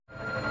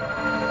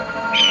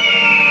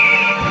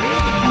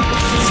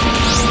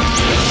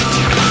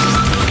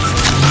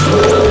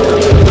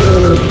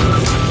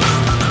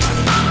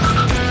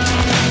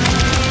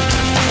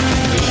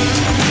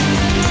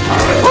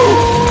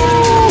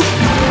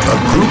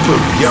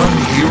of young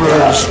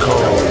heroes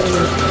called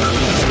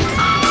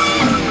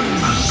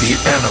the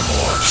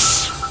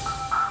Animorphs.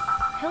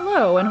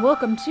 Hello, and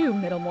welcome to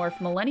Middlemorph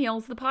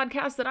Millennials, the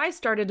podcast that I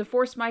started to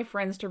force my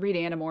friends to read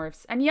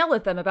Animorphs and yell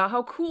at them about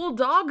how cool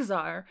dogs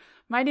are.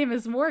 My name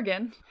is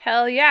Morgan.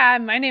 Hell yeah,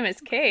 my name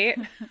is Kate.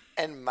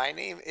 And my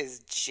name is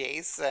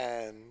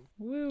Jason.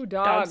 Woo,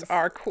 Dogs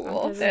are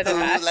cool. They're the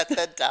best. Let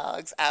the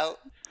dogs out.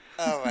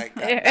 Oh my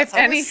god. If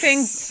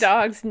anything,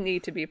 dogs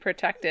need to be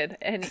protected,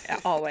 and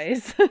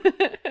always.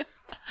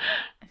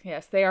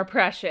 Yes, they are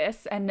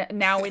precious, and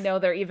now we know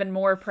they're even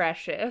more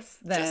precious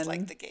than... Just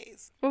like the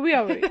gays. Well, we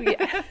always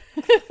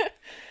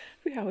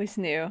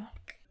knew.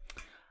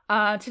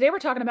 Today we're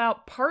talking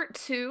about part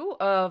 2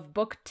 of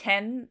book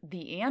 10,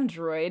 The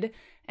Android,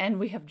 and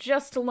we have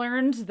just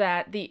learned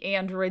that the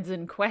androids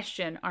in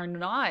question are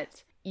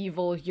not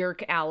evil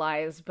Yeerk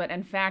allies, but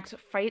in fact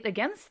fight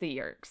against the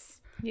Yeerks.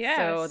 Yes.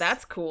 So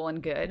that's cool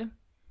and good.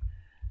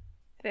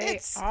 They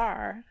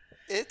are.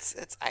 It's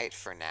aight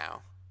for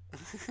now.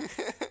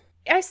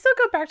 I still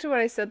go back to what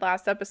I said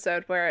last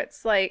episode, where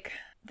it's like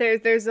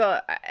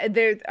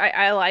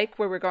I like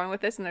where we're going with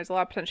this, and there's a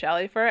lot of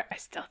potentiality for it. I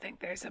still think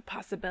there's a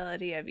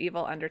possibility of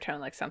evil undertone,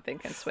 like something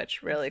can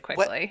switch really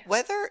quickly.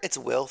 Whether it's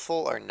willful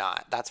or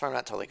not, that's why I'm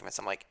not totally convinced.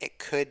 I'm like, it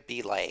could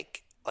be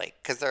like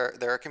because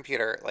they're a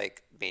computer,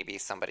 like maybe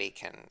somebody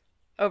can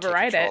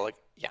override it. Like,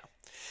 yeah.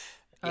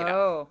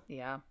 Yeah.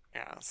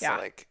 Yeah. So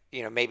like,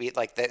 maybe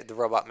like the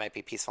robot might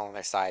be peaceful on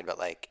their side, but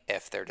like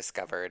if they're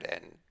discovered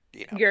and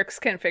Yeerks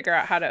can figure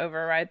out how to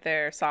override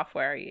their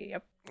software.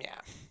 Yep.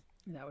 Yeah.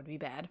 That would be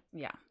bad.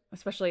 Yeah.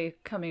 Especially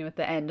coming at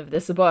the end of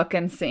this book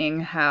and seeing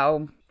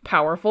how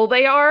powerful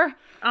they are.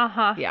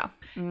 Uh-huh. Yeah.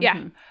 Mm-hmm.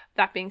 Yeah.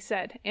 That being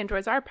said,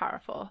 androids are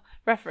powerful.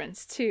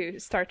 Reference to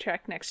Star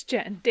Trek Next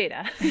Gen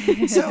Data.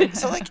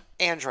 So like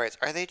androids,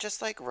 are they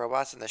just like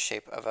robots in the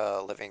shape of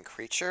a living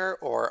creature,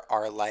 or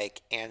are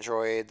like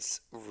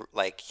androids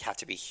like have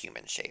to be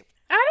human shaped?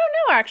 I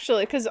don't know,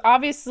 actually,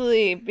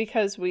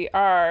 because we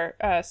are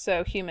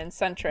so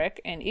human-centric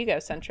and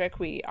egocentric,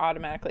 we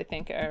automatically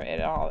think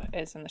it all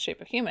is in the shape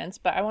of humans.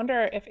 But I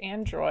wonder if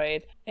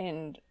android,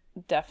 in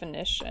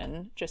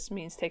definition, just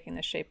means taking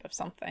the shape of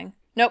something.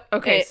 Nope.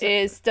 Okay, it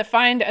is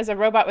defined as a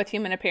robot with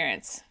human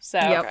appearance. So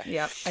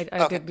Yep.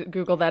 I did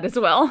Google that as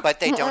well.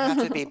 But they don't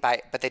have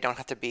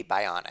to be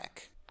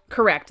bionic.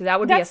 Correct. That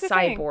would That's be a the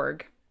thing.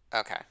 cyborg.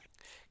 Okay.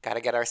 Got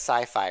to get our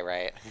sci-fi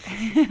right.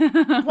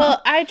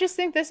 Well, I just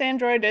think this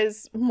android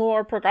is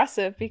more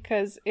progressive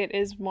because it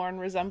is more in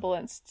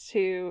resemblance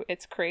to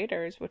its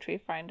creators, which we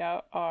find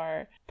out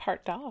are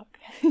part dog.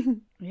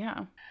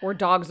 Yeah. Or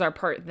dogs are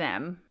part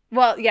them.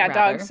 Well, yeah,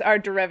 rather. Dogs are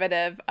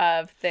derivative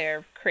of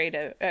their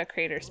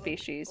creator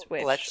species,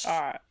 which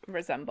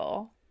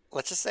resemble.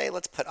 Let's just say,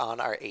 let's put on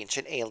our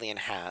ancient alien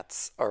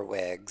hats or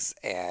wigs,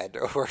 and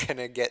we're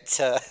gonna get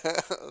to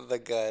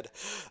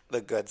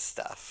the good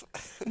stuff.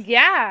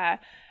 Yeah.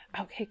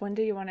 Okay, when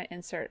do you want to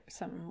insert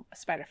some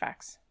spider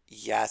facts?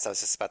 Yes, I was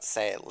just about to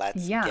say,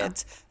 let's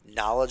get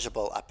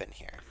knowledgeable up in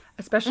here.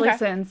 Especially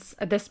since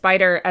the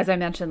spider, as I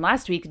mentioned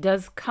last week,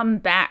 does come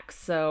back.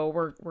 So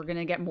we're going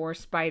to get more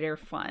spider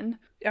fun.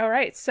 All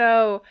right.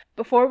 So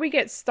before we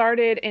get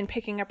started in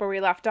picking up where we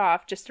left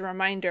off, just a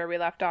reminder, we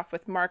left off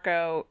with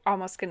Marco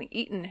almost getting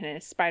eaten in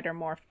his spider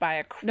morph by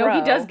a crow. No,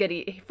 he does get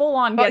eaten. Full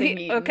on getting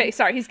eaten. Okay,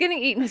 sorry. He's getting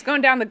eaten. He's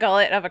going down the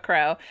gullet of a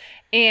crow.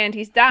 And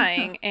he's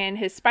dying in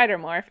his spider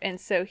morph. And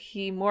so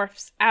he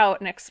morphs out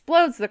and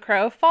explodes the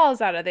crow,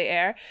 falls out of the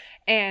air.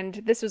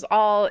 And this was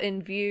all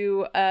in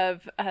view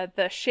of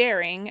the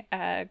sharing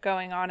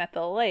going on at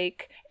the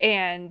lake.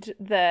 And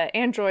the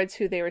androids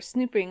who they were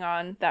snooping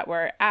on that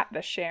were at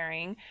the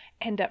sharing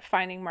end up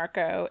finding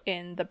Marco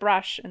in the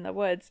brush in the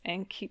woods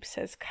and keeps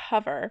his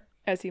cover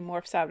as he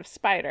morphs out of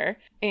spider,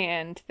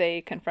 and they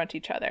confront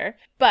each other.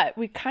 But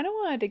we kind of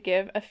wanted to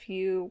give a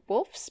few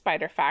wolf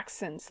spider facts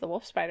since the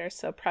wolf spider is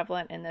so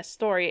prevalent in this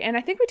story. And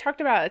I think we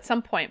talked about it at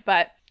some point,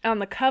 but on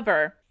the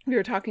cover, we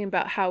were talking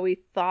about how we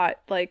thought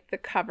like the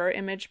cover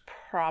image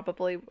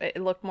probably it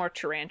looked more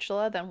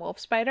tarantula than wolf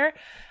spider.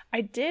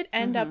 I did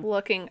end up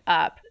looking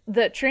up.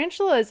 The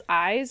tarantula's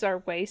eyes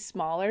are way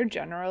smaller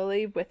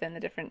generally within the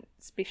different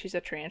species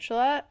of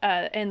tarantula.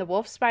 And the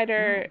wolf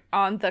spider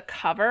on the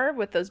cover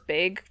with those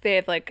they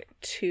have like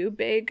 2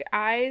 big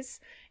eyes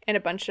and a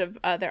bunch of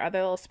their other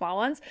little small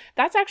ones.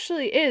 That's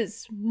actually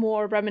is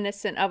more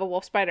reminiscent of a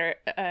wolf spider,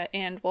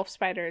 and wolf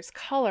spiders'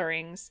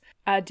 colorings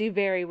do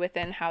vary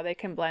within how they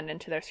can blend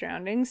into their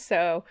surroundings.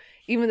 So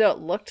even though it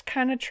looked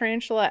kind of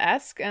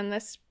tarantula-esque in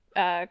this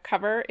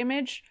cover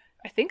image,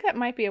 I think that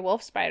might be a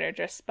wolf spider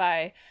just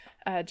by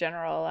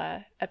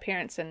general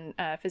appearance and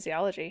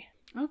physiology.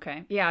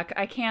 Okay. Yeah,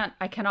 I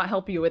cannot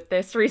help you with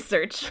this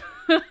research.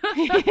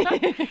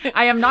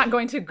 I am not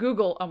going to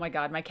Google. Oh my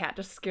God, my cat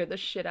just scared the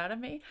shit out of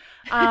me.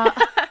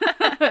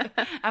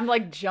 I'm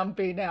like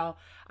jumpy now.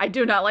 I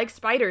do not like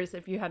spiders,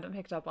 if you hadn't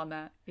picked up on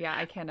that. Yeah,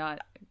 I cannot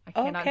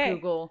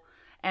Google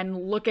and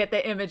look at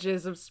the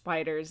images of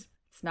spiders.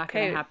 It's not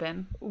going to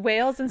happen.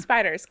 Whales and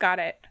spiders. Got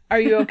it.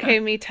 Are you okay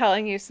me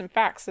telling you some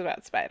facts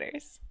about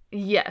spiders?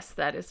 Yes,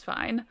 that is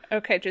fine.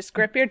 Okay, just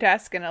grip your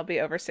desk and it'll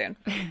be over soon.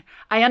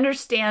 I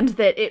understand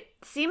that it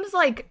seems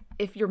like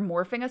if you're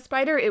morphing a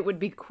spider, it would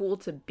be cool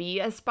to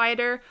be a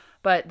spider,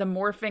 but the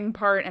morphing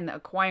part and the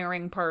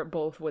acquiring part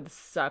both would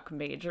suck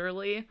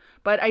majorly.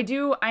 But I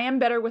am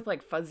better with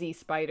like fuzzy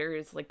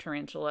spiders, like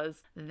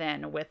tarantulas,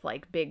 than with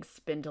like big,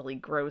 spindly,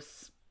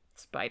 gross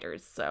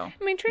spiders. So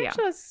I mean,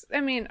 tarantulas,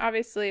 I mean,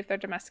 obviously, if they're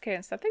domesticated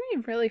and stuff, they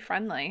can be really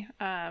friendly.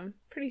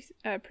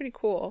 Pretty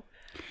cool.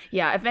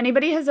 Yeah, if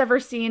anybody has ever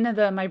seen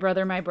the My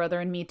Brother,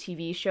 and Me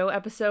TV show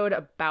episode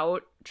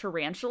about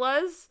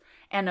tarantulas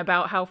and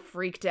about how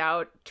freaked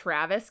out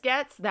Travis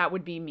gets, that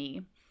would be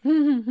me.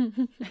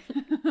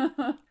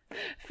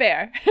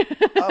 Fair.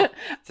 Oh,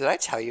 did I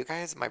tell you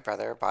guys my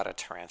brother bought a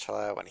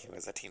tarantula when he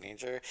was a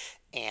teenager?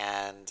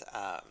 And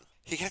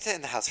he kept it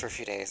in the house for a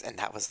few days, and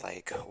that was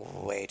like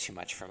way too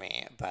much for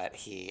me. But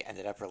he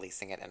ended up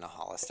releasing it in a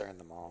Hollister in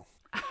the mall.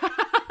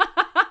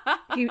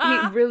 He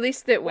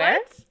released it where?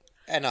 What?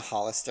 In a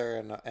Hollister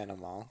in a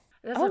mall.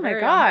 That's Oh a my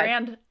very God.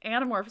 on-brand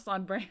Animorphs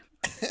on brand.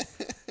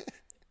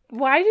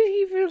 Why did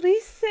he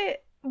release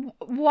it?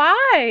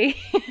 Why?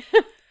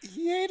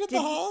 He hated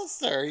the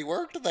Hollister. He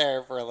worked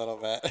there for a little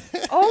bit.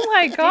 Oh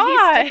my Did he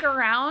god. stick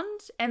around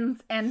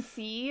and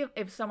see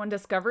if someone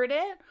discovered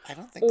it? I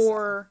don't think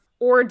so.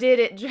 Or did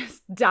it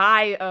just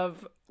die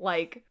of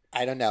like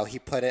I don't know. He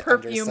put it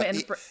perfume under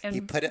some, and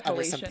he put it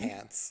under some inhalation?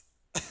 pants.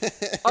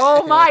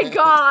 Oh my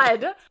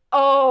god.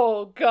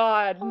 Oh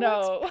god,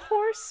 no. Oh,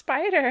 poor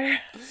spider.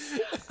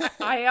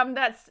 I am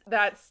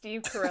that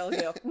Steve Carell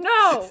gift.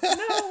 No.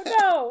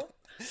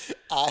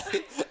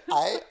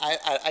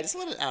 I just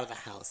wanted it out of the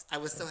house. I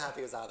was so happy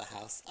it was out of the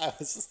house. I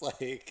was just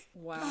like,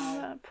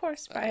 Wow. Poor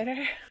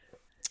spider.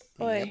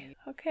 Boy.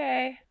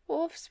 Okay.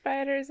 Wolf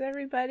spiders,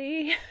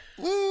 everybody.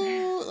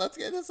 woo, let's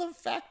get into some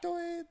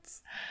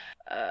factoids.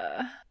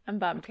 I'm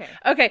bummed. Okay.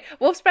 Okay,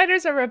 wolf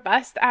spiders are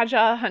robust,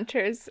 agile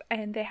hunters,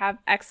 and they have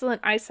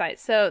excellent eyesight.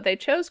 So they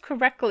chose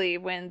correctly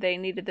when they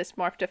needed this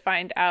morph to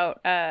find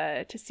out,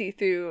 to see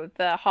through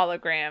the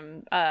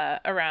hologram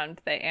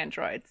around the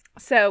androids.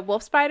 So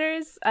wolf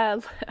spiders,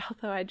 although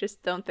I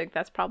just don't think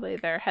that's probably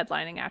their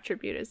headlining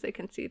attribute, is they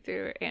can see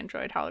through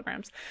android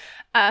holograms.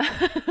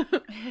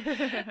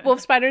 Wolf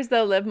spiders,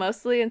 though, live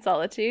mostly in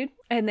solitude,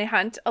 and they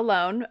hunt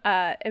alone,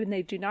 and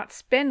they do not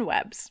spin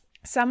webs.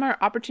 Some are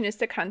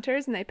opportunistic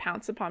hunters and they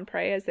pounce upon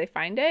prey as they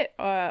find it,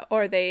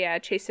 or they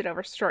chase it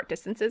over short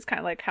distances, kind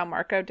of like how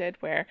Marco did,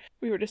 where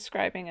we were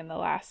describing in the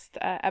last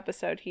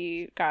episode.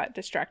 He got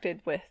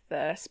distracted with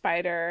the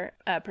spider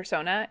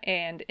persona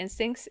and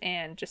instincts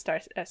and just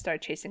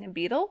started chasing a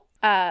beetle.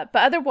 But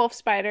other wolf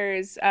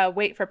spiders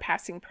wait for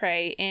passing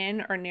prey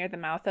in or near the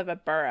mouth of a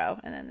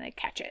burrow, and then they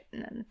catch it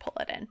and then pull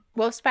it in.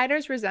 Wolf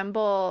spiders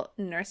resemble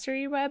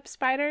nursery web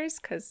spiders,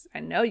 because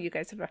I know you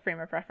guys have a frame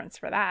of reference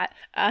for that.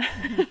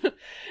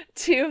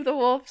 Two of the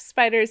wolf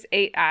spiders'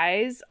 8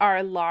 eyes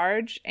are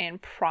large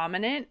and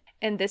prominent,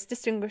 and this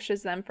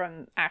distinguishes them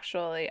from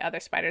actually other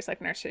spiders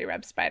like nursery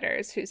web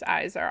spiders, whose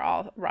eyes are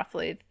all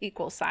roughly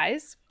equal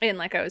size. And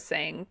like I was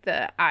saying,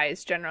 the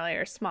eyes generally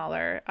are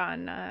smaller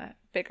on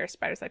bigger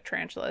spiders like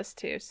tarantulas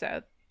too.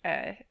 So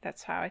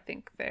that's how I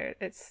think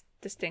it's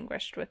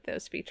distinguished with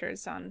those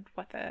features on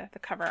what the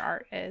cover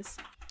art is.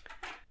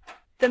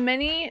 The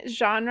many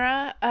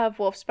genre of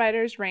wolf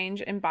spiders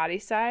range in body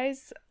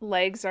size.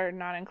 Legs are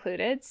not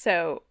included,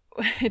 so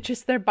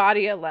just their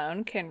body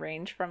alone can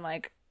range from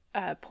like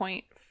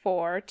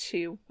 0.4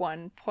 to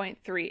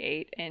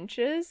 1.38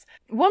 inches.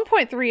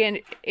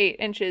 1.38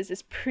 inches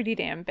is pretty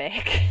damn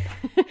big.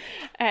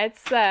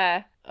 It's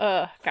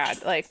oh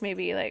god, like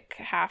maybe like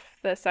half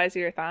the size of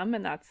your thumb,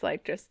 and that's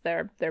like just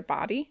their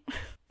body.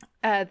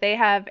 They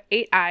have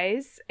 8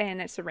 eyes,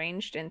 and it's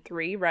arranged in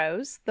 3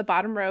 rows. The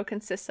bottom row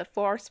consists of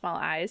 4 small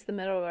eyes. The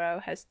middle row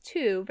has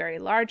 2 very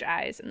large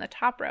eyes, and the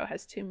top row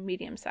has 2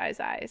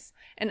 medium-sized eyes.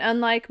 And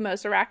unlike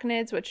most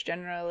arachnids, which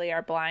generally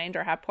are blind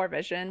or have poor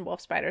vision, wolf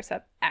spiders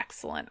have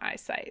excellent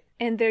eyesight.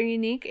 And they're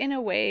unique in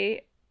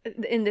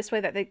this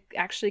way that they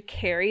actually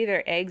carry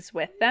their eggs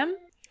with them.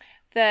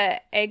 The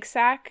egg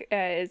sac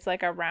is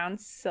like a round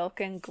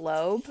silken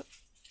globe,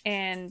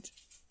 and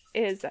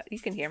you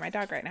can hear my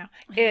dog right now,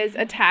 is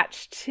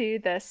attached to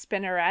the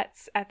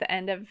spinnerets at the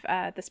end of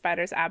the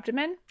spider's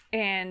abdomen.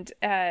 And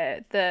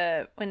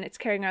when it's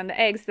carrying around the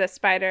eggs, the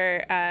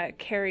spider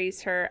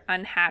carries her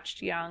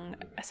unhatched young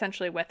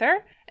essentially with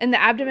her. And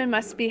the abdomen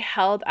must be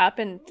held up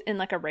in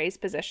like a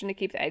raised position to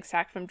keep the egg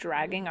sac from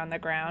dragging on the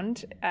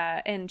ground.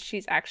 And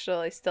she's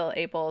actually still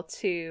able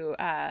to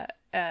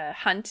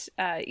hunt,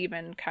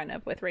 even kind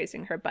of with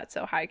raising her butt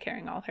so high,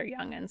 carrying all her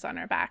youngins on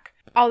her back.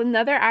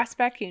 Another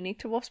aspect unique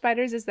to wolf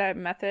spiders is their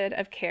method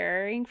of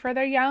caring for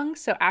their young.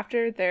 So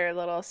after their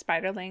little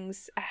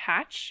spiderlings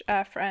hatch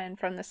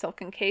from the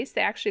silken case,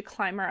 they actually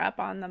climb her up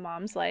on the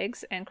mom's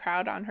legs and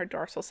crowd on her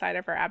dorsal side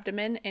of her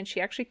abdomen. And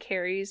she actually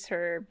carries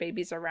her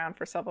babies around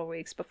for several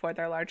weeks before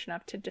they're large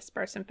enough to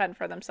disperse and fend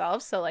for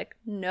themselves. So like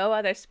no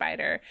other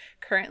spider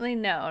currently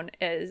known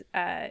is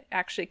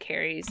actually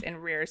carries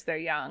and rears their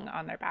young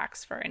on their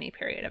backs for any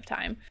period of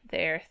time.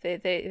 They're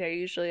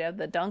usually of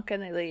the dunk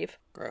and they leave.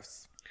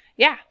 Gross.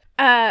 Yeah.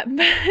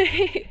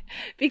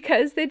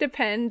 Because they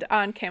depend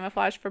on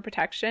camouflage for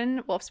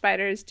protection, wolf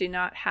spiders do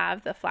not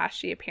have the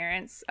flashy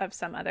appearance of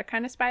some other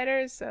kind of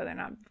spiders, so they're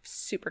not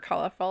super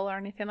colorful or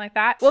anything like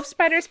that. Wolf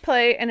spiders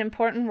play an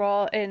important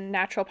role in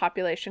natural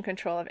population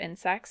control of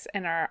insects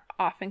and are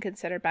often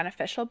considered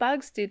beneficial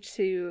bugs due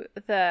to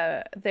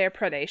their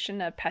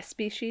predation of pest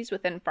species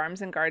within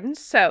farms and gardens.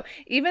 So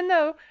even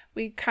though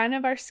we kind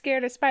of are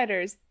scared of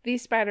spiders,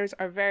 these spiders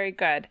are very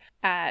good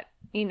at,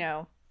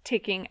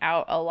 taking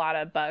out a lot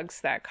of bugs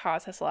that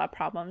cause us a lot of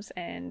problems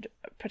and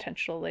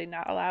potentially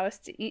not allow us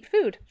to eat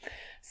food.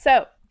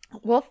 So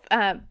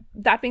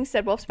that being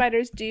said, wolf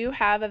spiders do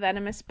have a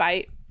venomous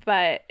bite,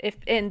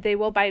 and they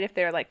will bite if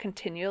they're like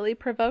continually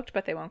provoked,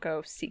 but they won't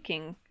go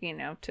seeking,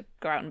 to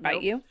go out and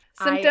bite you.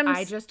 Symptoms.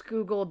 I just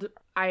Googled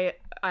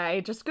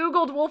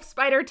wolf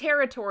spider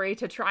territory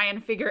to try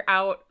and figure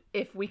out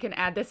if we can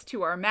add this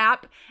to our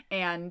map,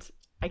 and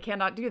I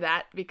cannot do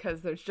that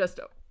because there's just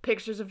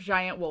pictures of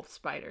giant wolf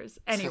spiders.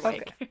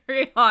 Anyway,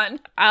 carry on.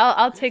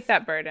 I'll take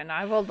that burden.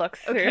 I will look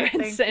through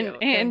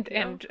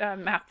and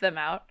map them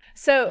out.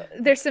 So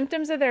their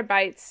symptoms of their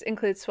bites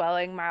include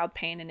swelling, mild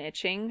pain, and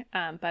itching,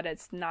 but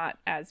it's not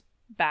as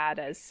bad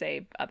as,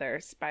 say, other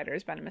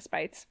spiders' venomous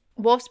bites.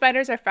 Wolf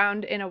spiders are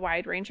found in a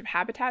wide range of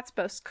habitats,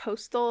 both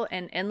coastal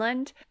and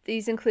inland.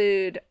 These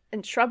include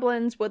in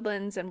shrublands,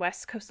 woodlands, and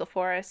west coastal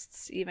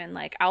forests, even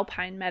like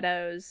alpine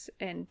meadows,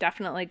 and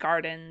definitely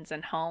gardens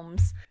and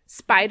homes.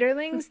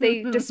 Spiderlings,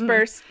 they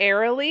disperse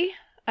airily,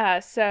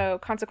 so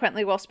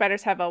consequently wolf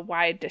spiders have a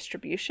wide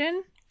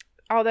distribution.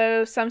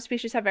 Although some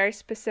species have very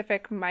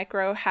specific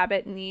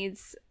micro-habit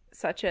needs,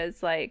 such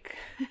as like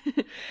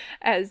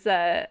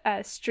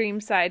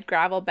streamside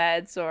gravel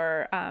beds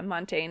or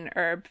montane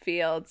herb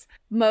fields.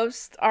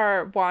 Most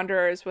are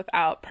wanderers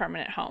without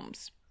permanent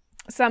homes.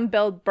 Some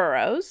build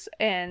burrows,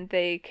 and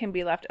they can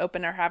be left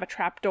open or have a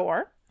trap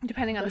door,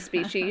 depending on the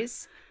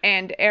species.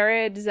 And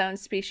arid zone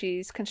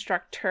species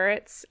construct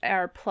turrets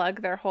or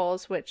plug their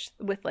holes with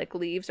like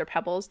leaves or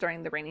pebbles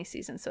during the rainy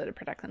season, so to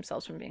protect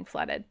themselves from being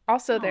flooded.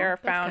 Also, they are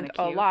found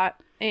a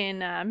lot in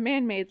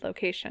man-made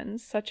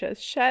locations, such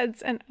as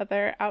sheds and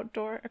other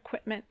outdoor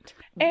equipment.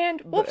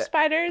 And wolf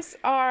spiders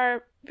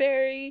are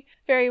very,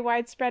 very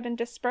widespread and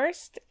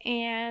dispersed,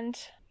 and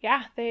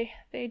yeah, they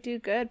do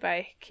good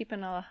by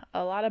keeping a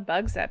lot of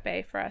bugs at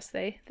bay for us.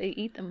 They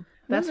eat them.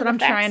 That's what I'm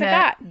trying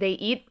to.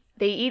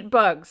 They eat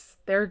bugs.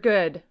 They're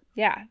good.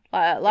 Yeah,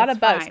 a lot of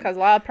bugs cause a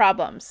lot of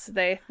problems.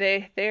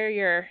 They're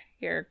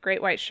your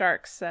great white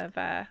sharks of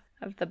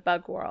the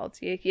bug world.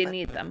 You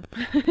need them.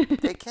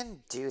 They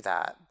can do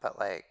that, but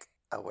like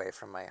away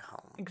from my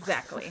home.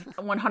 Exactly,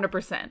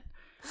 100%.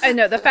 I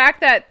know the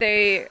fact that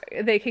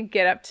they can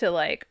get up to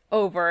like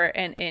over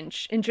an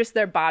inch in just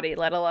their body,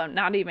 let alone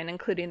not even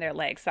including their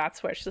legs.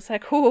 That's where it's just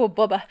like, oh,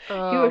 Bubba,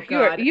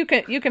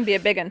 you can be a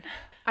big one.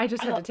 I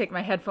just had to take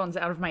my headphones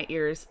out of my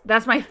ears.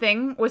 That's my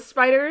thing with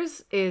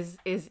spiders is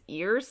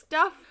ear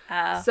stuff.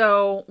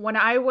 So when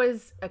I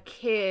was a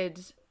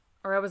kid,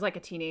 or I was like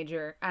a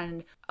teenager,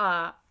 and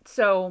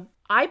so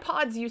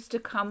iPods used to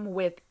come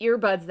with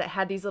earbuds that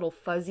had these little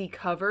fuzzy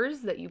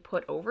covers that you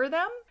put over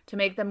them to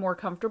make them more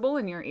comfortable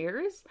in your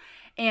ears.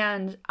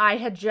 And I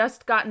had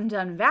just gotten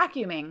done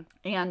vacuuming,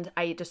 and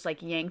I just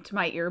like yanked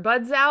my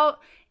earbuds out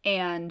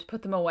and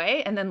put them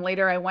away. And then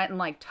later I went and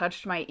like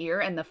touched my ear,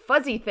 and the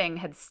fuzzy thing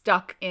had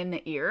stuck in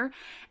the ear,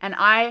 and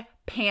I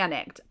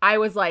panicked. I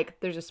was like,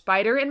 there's a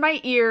spider in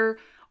my ear,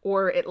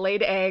 or it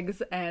laid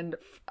eggs, and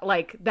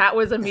like that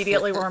was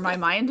immediately where my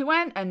mind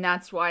went, and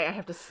that's why I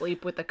have to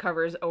sleep with the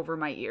covers over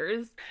my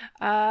ears.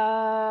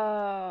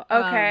 Oh,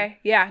 okay.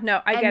 Yeah,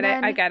 no, I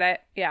get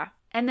it. Yeah.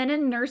 And then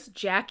in Nurse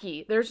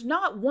Jackie, there's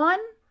not one,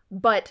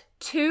 but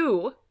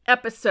 2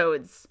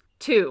 episodes,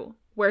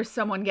 where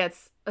someone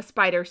gets a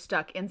spider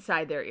stuck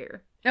inside their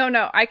ear.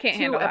 No, I can't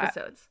handle 2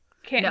 episodes.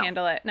 Can't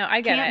handle it. No,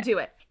 I get it. Can't do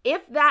it.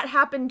 If that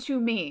happened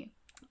to me,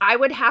 I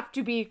would have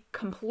to be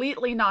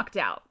completely knocked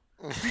out.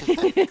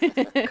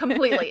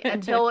 Completely.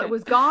 Until it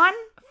was gone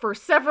for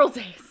several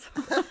days.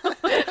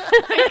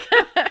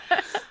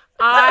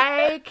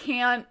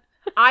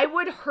 I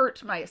would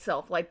hurt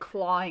myself like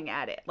clawing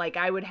at it. Like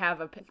I would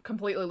have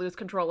completely lose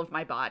control of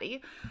my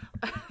body.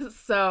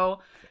 So,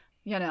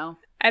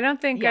 I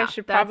don't think I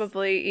should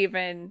probably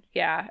even,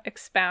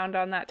 expound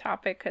on that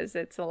topic, because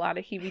it's a lot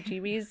of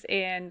heebie-jeebies.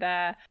 And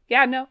I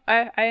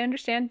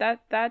understand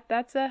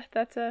that's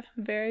a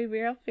very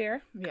real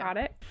fear. Yeah. Got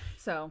it.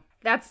 So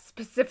that's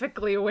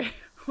specifically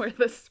where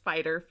the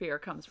spider fear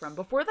comes from.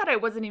 Before that, I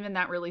wasn't even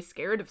that really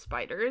scared of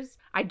spiders.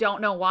 I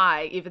don't know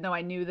why, even though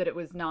I knew that it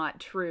was not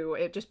true.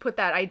 It just put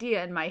that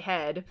idea in my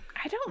head.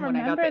 I don't when I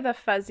got remember the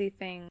fuzzy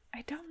thing.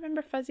 I don't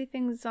remember fuzzy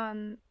things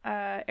on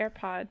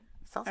AirPod.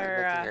 Sounds like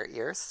making your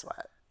ears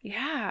sweat.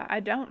 Yeah, I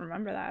don't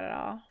remember that at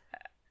all.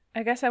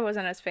 I guess I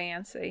wasn't as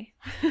fancy.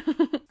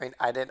 I mean,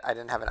 I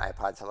didn't have an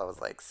iPod till I was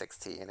like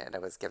 16, and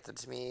it was gifted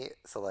to me.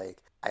 So like,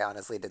 I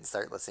honestly didn't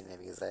start listening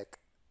to music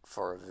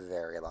for a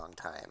very long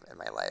time in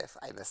my life.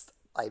 I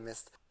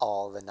missed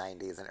all the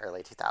 90s and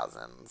early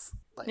 2000s.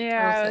 Like,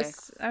 Yeah,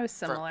 I was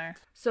similar.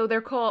 So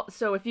they're called.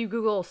 So if you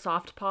Google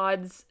Soft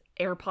Pods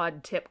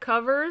AirPod tip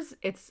covers,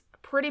 it's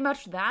pretty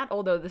much that.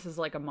 Although this is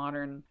like a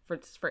modern for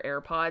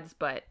AirPods,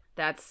 but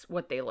that's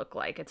what they look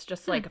like. It's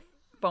just like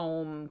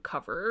foam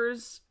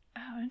covers.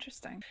 Oh,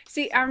 interesting.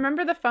 See, I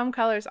remember the foam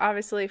colors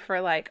obviously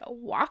for like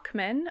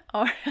Walkman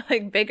or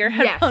like bigger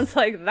headphones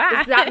like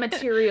that. It's that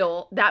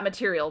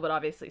material, but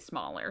obviously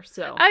smaller.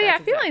 So oh yeah,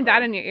 feeling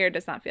that in your ear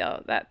does not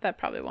feel that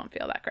probably won't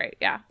feel that great.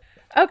 Yeah.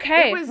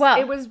 Okay.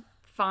 It was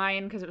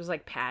fine because it was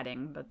like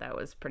padding, but that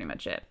was pretty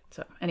much it.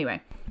 So anyway,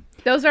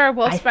 those are our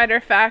wolf spider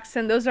facts,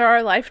 and those are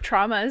our life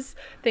traumas.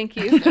 Thank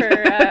you for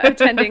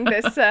attending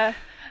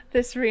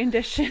this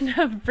rendition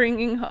of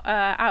bringing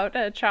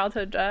out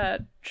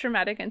childhood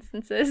traumatic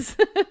instances.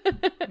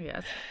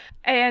 Yes.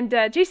 And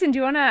Jason, do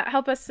you want to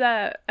help us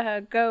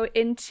go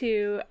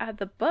into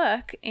the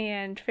book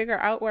and figure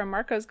out where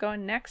Marco's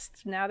going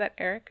next now that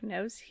Eric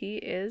knows he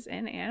is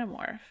an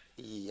Animorph?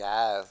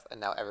 Yes, and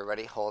now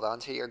everybody hold on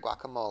to your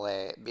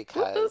guacamole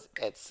because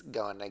it's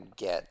going to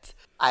get,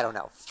 I don't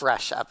know,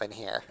 fresh up in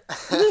here.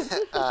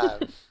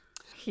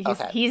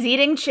 He's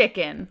eating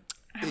chicken.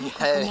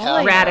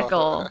 Yeah,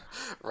 Radical.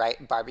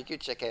 Right, barbecue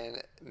chicken,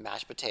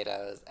 mashed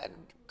potatoes, and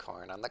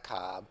corn on the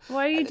cob.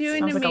 What are you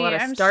doing to like a me? lot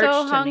of I'm starch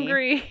so to me.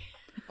 hungry.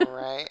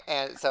 Right,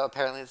 and so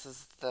apparently this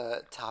is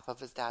the top of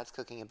his dad's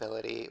cooking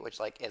ability, which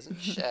like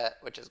isn't shit,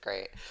 which is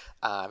great.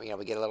 We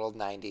get a little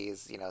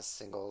 90s,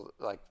 single,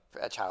 like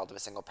a child of a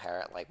single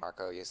parent, like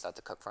Marco used to have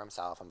to cook for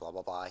himself and blah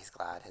blah blah. He's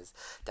glad his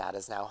dad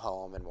is now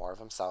home and more of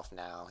himself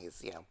now.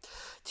 He's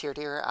tear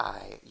to your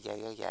eye,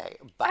 yay.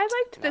 But I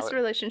liked this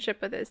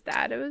relationship with his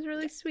dad. It was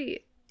really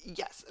sweet.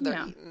 Yes,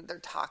 they're eating, they're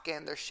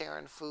talking, they're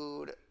sharing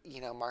food.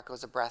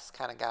 Marco's a breast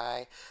kind of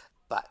guy,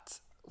 but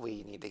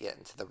we need to get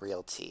into the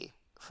real tea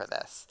for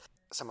this.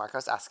 So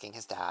Marco's asking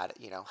his dad,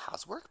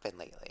 how's work been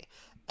lately?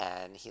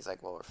 And he's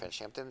like, well, we're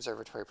finishing up the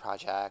observatory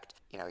project.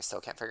 He still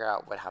can't figure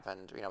out what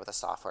happened, with the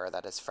software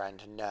that his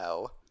friend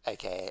No,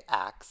 aka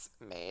Axe,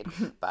 made.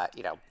 But,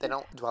 they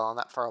don't dwell on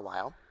that for a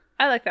while.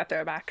 I like that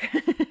throwback.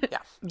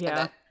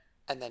 Yeah.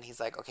 And then he's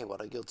like, okay, what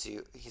are you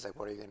do? He's like,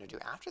 what are you going to do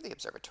after the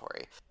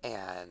observatory?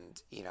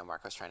 And,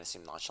 Marco's trying to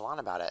seem nonchalant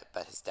about it,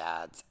 but his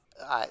dad's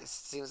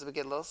seems to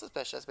get a little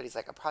suspicious, but he's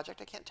like, a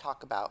project I can't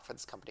talk about for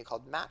this company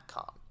called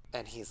Matcom.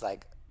 And he's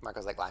like,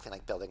 Marco's like laughing,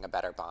 like building a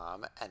better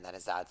bomb. And then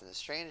his dad's in a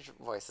strange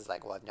voice is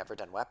like, well, I've never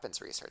done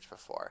weapons research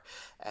before.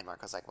 And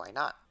Marco's like, why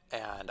not?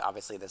 And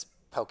obviously this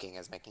poking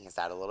is making his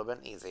dad a little bit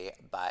uneasy,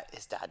 but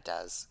his dad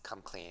does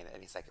come clean.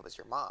 And he's like, it was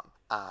your mom.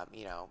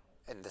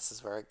 And this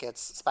is where it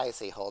gets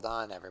spicy. Hold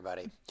on,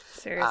 everybody.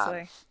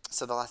 Seriously.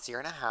 So the last year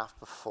and a half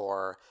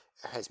before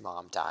his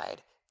mom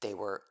died, they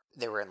were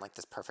in like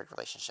this perfect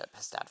relationship.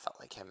 His dad felt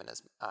like him and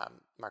his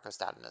Marco's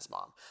dad and his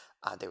mom.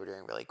 They were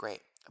doing really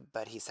great.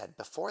 But he said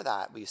before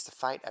that we used to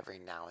fight every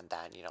now and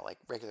then, like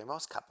regular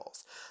most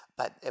couples.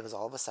 But it was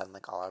all of a sudden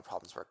like all our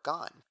problems were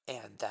gone.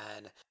 And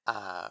then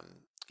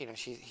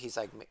he's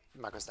like,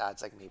 Marco's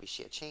dad's like, maybe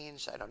she had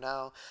changed. I don't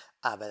know.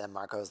 But then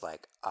Marco's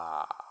like,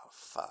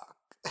 fuck.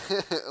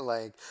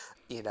 Like,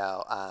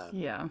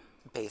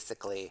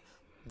 basically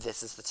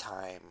this is the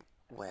time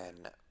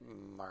when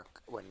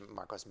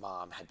Marco's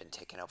mom had been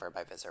taken over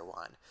by Visser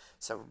One.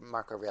 So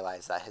Marco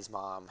realized that his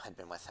mom had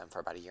been with him for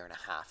about a year and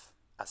a half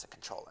as a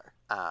controller.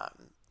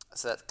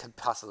 So that could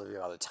possibly be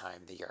about the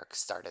time the Yeerks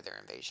started their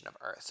invasion of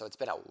Earth. So it's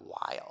been a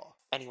while.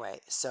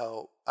 Anyway,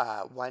 so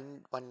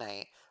one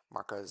night,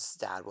 Marco's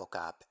dad woke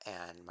up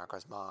and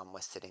Marco's mom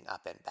was sitting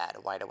up in bed,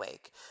 wide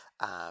awake.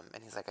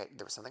 And he's like,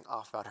 there was something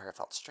off about her. It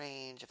felt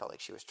strange. It felt like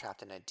she was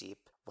trapped in a deep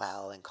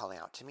well and calling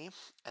out to me.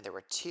 And there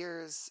were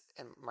tears,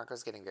 and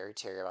Marco's getting very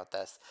teary about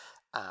this.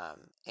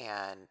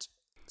 And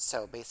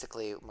so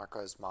basically,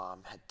 Marco's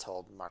mom had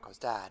told Marco's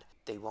dad,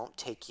 they won't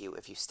take you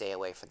if you stay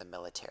away from the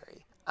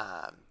military.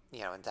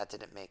 And that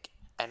didn't make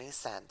any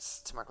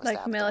sense to Marco's dad.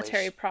 Like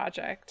military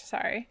project,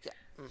 sorry. Yeah.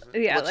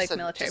 Mm-hmm. Yeah, well, like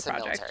military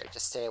project.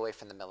 Just stay away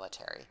from the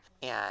military.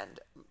 And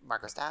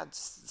Marco's dad,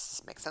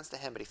 this makes sense to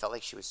him, but he felt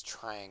like she was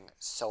trying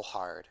so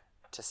hard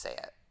to say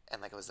it.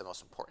 And like it was the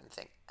most important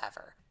thing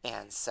ever.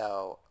 And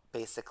so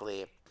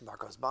basically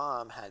Marco's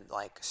mom had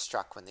like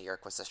struck when the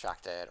Yeerk was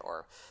distracted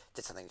or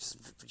did something, just,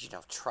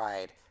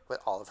 tried with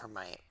all of her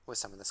might with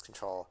some of this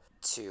control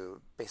to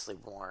basically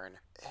warn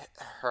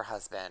her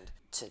husband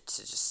to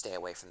just stay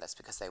away from this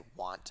because they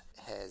want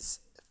his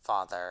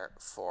father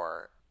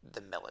for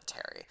the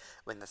military.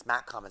 When this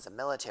Matcom is a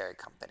military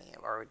company,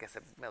 or I guess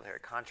a military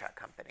contract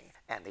company,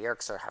 and the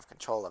Yeerks have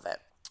control of it.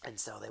 And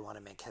so they want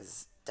to make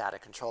his dad a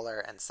controller.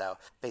 And so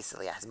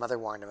basically, his mother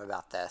warned him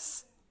about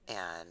this.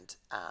 And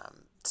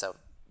so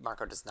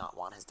Marco does not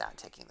want his dad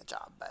taking the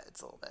job, but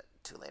it's a little bit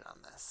too late on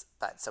this.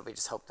 But so we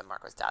just hope that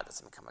Marco's dad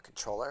doesn't become a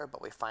controller.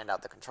 But we find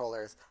out the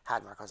controllers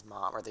had Marco's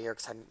mom, or the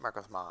Yeerks had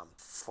Marco's mom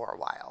for a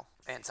while.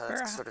 And so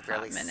it's sort of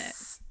really,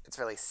 it's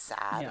really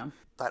sad,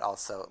 but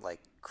also like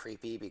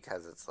creepy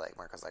because it's like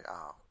Marco's like,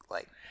 oh,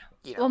 like,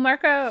 you know. Well,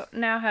 Marco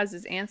now has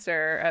his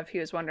answer of he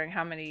was wondering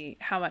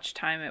how much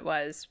time it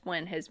was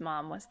when his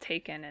mom was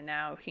taken, and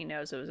now he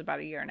knows it was about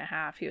 1.5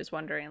 years. He was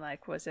wondering,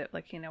 like, was it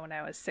like, when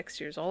I was 6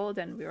 years old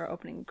and we were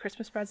opening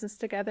Christmas presents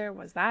together?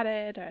 Was that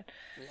it? Or,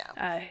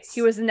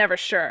 he was never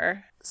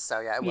sure. So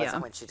it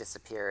wasn't when she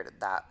disappeared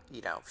that,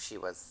 she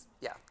was,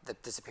 the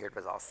disappeared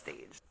was all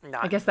staged.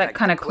 I guess that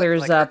kind of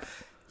clears up.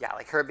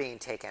 Like her being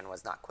taken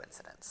was not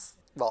coincidence.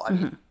 Well, I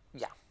mean,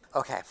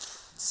 Okay,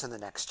 so the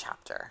next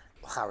chapter.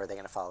 How are they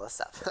going to follow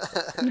this up?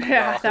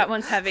 Yeah, that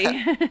one's heavy.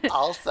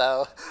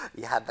 Also,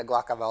 you had the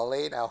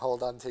guacamole. Now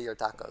hold on to your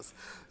tacos.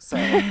 So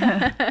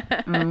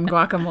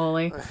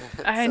guacamole.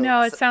 I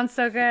know, it sounds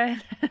so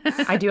good.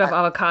 I do have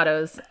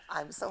avocados.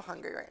 I'm so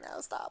hungry right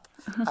now. Stop.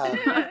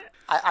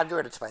 I'm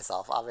doing it to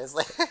myself,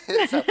 obviously.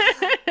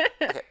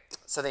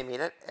 So they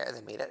meet at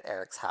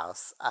Eric's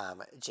house.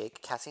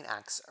 Jake, Cassie, and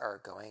Axe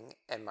are going,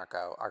 and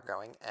Marco are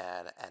going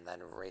in, and then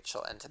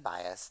Rachel and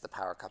Tobias, the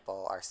power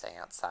couple, are staying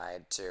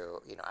outside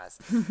to, as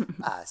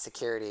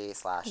security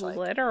 / like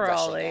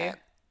literally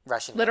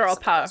rushing literal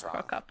power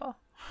couple.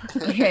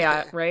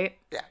 Yeah, right.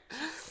 Yeah.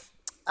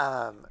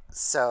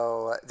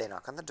 So they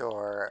knock on the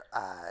door.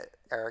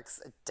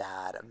 Eric's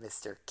dad,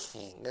 Mr.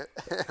 King,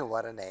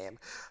 what a name,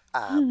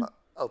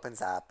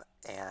 opens up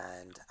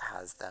and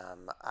has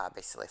them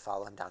basically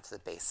follow him down to the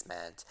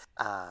basement.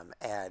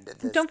 And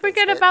don't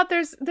forget about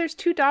there's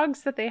 2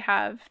 dogs that they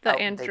have. The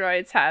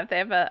androids have. They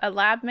have a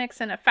lab mix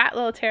and a fat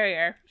little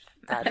terrier.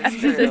 That is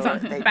true. They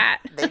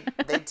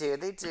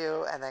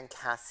do. And then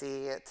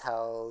Cassie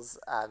tells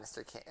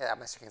Mr.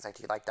 King's like,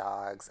 do you like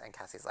dogs? And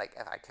Cassie's like,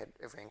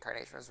 if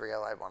reincarnation was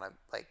real, I'd want to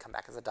like come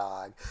back as a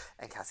dog.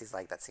 And Cassie's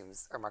like,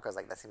 Marco's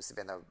like, that seems to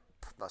be the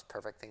most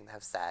perfect thing to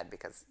have said,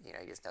 because you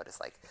just notice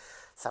like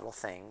subtle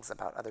things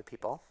about other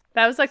people.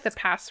 That was like the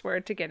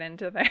password to get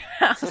into their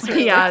house.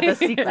 Yeah, the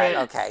secret. Right,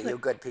 okay, you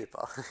good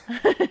people.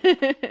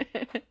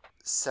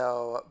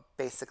 So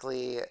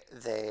basically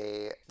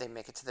they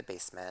make it to the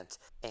basement,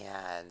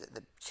 and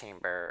the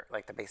chamber,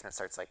 like the basement,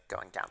 starts like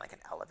going down like an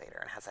elevator,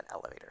 and has that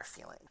elevator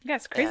feeling. Yeah,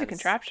 it's crazy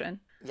contraption.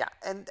 Yeah,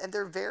 and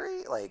they're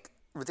very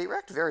they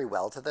react very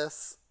well to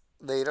this.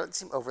 They don't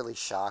seem overly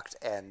shocked,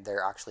 and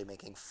they're actually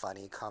making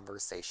funny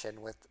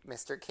conversation with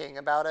Mr. King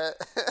about it.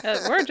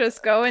 We're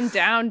just going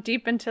down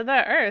deep into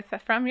the earth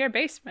from your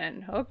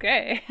basement.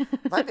 Okay.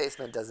 My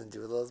basement doesn't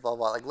do those blah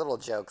blah, like little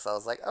jokes. I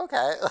was like,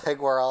 okay,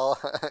 like we're all.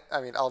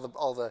 I mean, all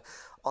the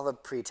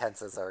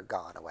pretenses are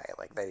gone away.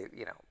 Like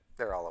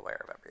they're all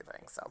aware of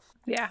everything. So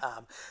yeah.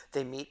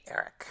 They meet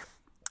Eric,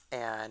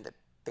 and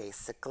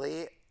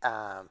basically.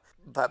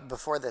 But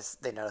before this,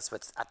 they notice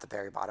what's at the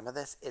very bottom of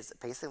this is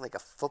basically like a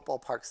football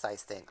park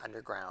size thing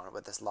underground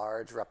with this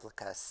large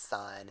replica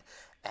sun,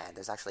 and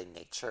there's actually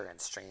nature and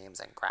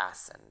streams and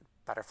grass and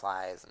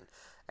butterflies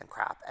and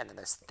crap, and then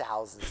there's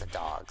thousands of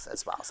dogs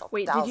as well. So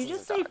wait, did you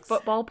just say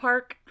football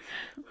park?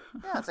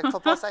 Yeah, it's like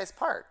football size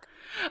park.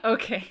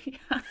 Okay.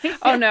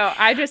 Oh no,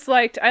 I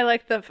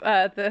like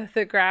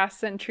the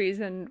grass and trees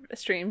and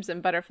streams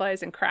and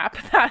butterflies and crap.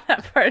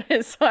 That part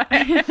is why.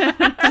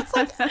 That's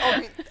like,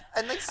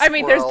 I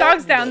mean, there's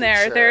dogs down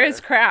there. There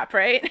is crap,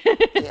 right?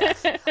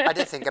 Yes, I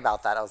did think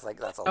about that. I was like,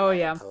 that's a lot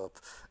of poop.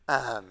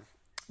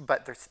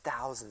 But there's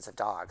thousands of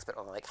dogs, but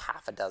only like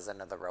half a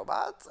dozen of the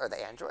robots or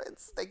the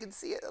androids. They can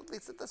see it, at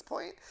least at this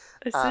point.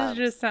 This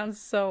just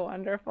sounds so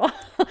wonderful.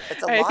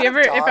 It's a lot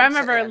if I'm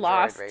ever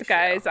lost, ratio.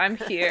 Guys, I'm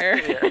here.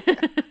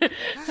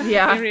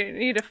 Yeah. You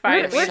need to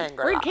find me.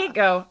 Where'd Kate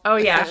go? Oh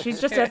yeah, she's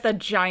just at the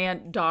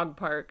giant dog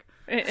park.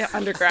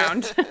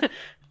 Underground.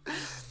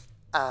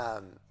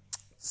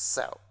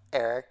 So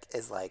Eric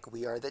is like,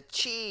 we are the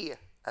Chee.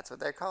 That's what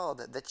they're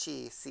called. The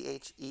Chee,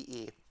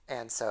 Chee.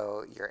 And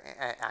so your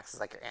Axe is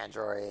like your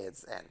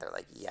androids, and they're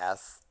like,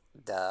 yes,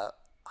 duh,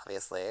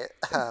 obviously.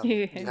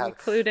 You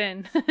clued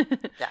in.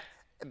 Yeah,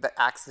 but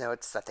Axe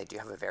notes that they do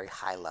have a very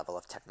high level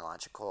of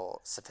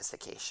technological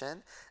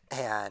sophistication,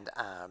 and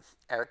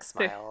Eric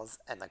smiles,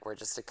 and like, we're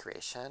just a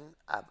creation,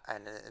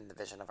 and in the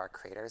vision of our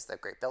creators, the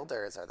great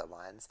builders are the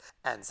ones.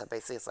 And so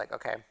basically it's like,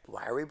 okay,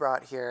 why are we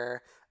brought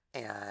here?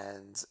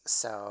 And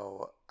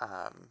so,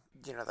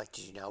 like,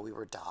 did you know we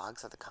were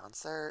dogs at the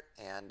concert?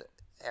 And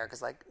Eric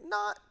is like,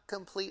 not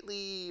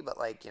completely, but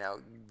like,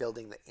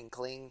 building the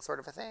inkling sort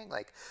of a thing.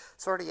 Like,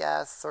 sort of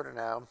yes, sort of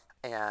no.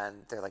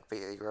 And they're like, but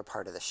you were a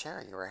part of the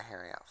sharing. You were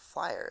handing out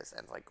flyers.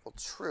 And like, well,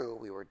 true,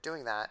 we were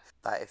doing that.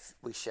 But if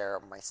we share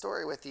my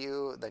story with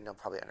you, then you'll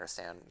probably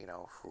understand,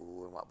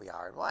 who and what we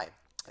are and why.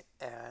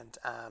 And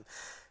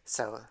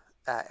so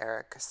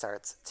Eric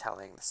starts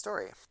telling the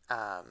story.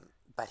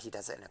 But but he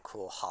does it in a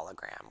cool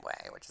hologram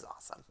way, which is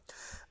awesome.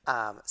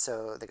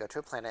 So they go to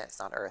a planet. It's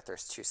not Earth.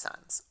 There's 2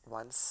 suns.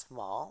 One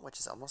small, which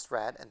is almost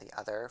red, and the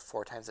other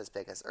 4 times as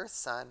big as Earth's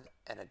sun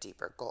and a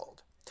deeper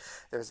gold.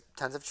 There's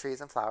tons of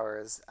trees and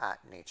flowers at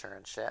nature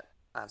and shit.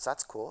 So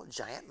that's cool.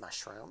 Giant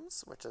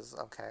mushrooms, which is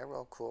okay,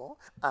 real cool.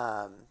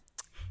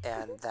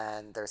 And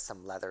then there's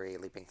some leathery,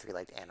 leaping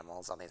 3-legged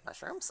animals on these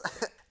mushrooms.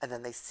 And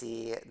then they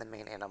see the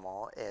main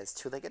animal is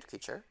 2-legged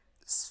creature,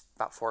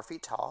 about 4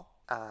 feet tall.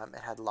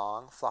 It had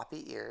long,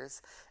 floppy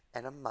ears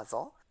and a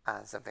muzzle.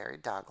 So very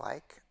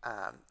dog-like.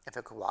 If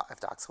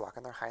dogs could walk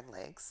on their hind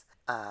legs.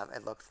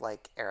 It looked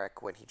like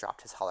Eric when he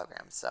dropped his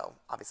hologram. So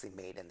obviously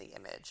made in the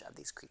image of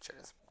these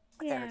creatures.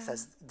 Yeah. Eric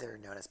says they're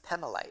known as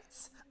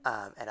Pemalites.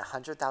 And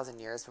 100,000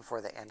 years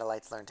before the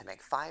Andalites learned to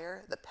make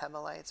fire, the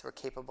Pemalites were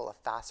capable of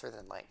faster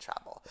than light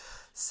travel.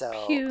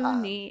 So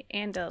Puny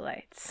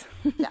Andalites.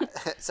 yeah.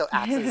 So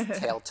Axe's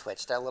tail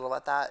twitched a little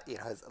at that.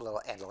 His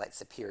little Andalite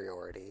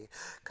superiority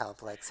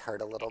complex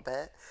hurt a little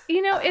bit.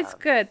 It's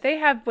good. They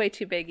have way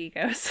too big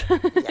egos.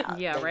 Yeah.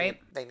 Yeah, right?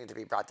 They need to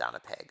be brought down a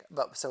peg.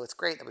 But so it's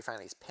great that we find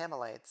these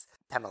Pemalites,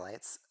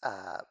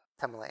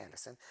 Pamela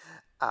Anderson,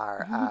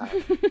 are...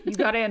 You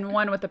got in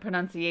one with the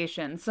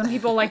pronunciation. Some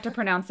people like to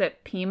pronounce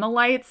it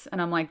Pemalites,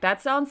 and I'm like, that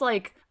sounds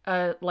like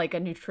a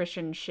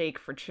nutrition shake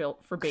for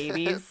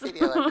babies.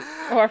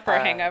 Or for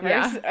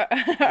hangovers. Yeah.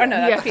 Oh, no,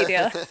 that's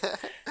Yes. Pedialyte.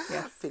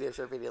 Yes.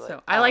 Pedialyte.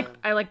 So I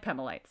like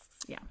Pemalites.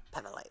 Yeah.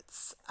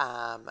 Pemalites.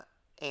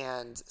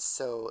 And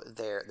so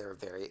they're a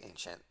very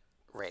ancient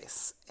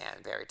race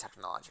and very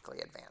technologically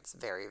advanced,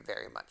 very,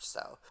 very much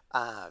so.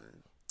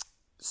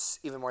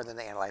 Even more than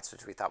the Andalites,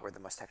 which we thought were the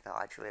most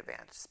technologically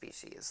advanced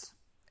species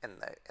in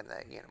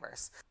the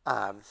universe.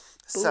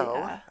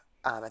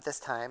 At this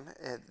time,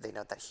 they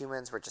note that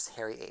humans were just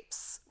hairy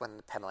apes when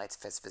the Pemalites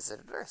first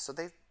visited Earth. So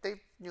they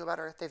knew about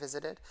Earth, they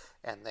visited,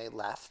 and they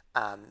left.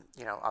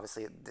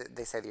 Obviously,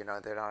 they say they're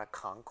not a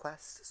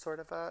conquest sort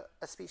of a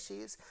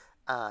species,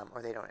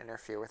 or they don't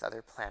interfere with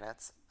other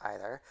planets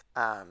either.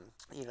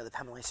 The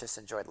Pemalites just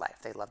enjoyed life.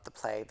 They loved to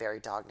play, very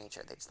dog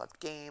nature. They just loved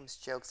games,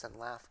 jokes, and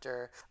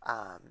laughter.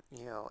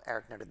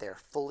 Eric noted they're a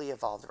fully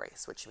evolved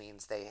race, which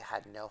means they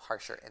had no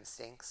harsher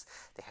instincts.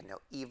 They had no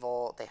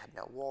evil. They had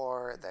no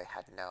war. They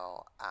had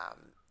no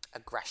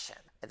aggression.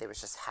 There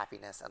was just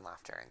happiness and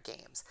laughter and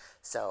games.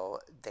 So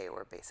they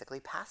were basically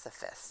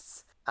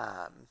pacifists.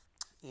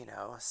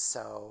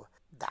 So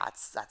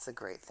that's a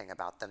great thing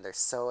about them. They're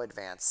so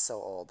advanced, so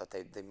old that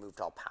they moved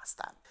all past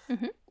that.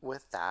 Mm-hmm.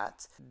 With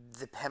that,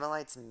 the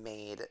Pemalites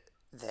made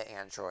the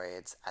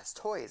androids as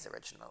toys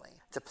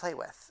originally to play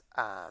with.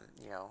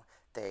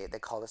 They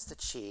called us the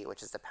Chi,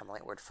 which is the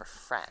Pemalite word for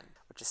friend,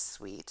 which is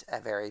sweet, a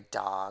very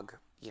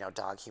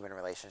dog-human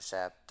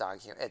relationship.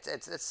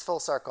 It's full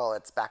circle.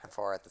 It's back and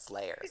forth. It's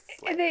layers.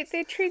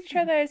 They treat each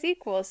other as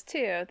equals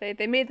too.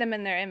 They made them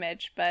in their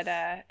image, but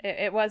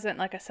it wasn't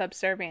like a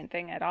subservient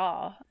thing at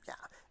all. Yeah,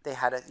 they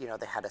had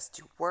us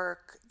do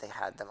work. They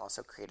had them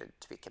also created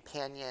to be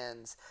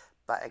companions.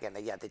 But again,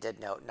 they did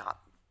note not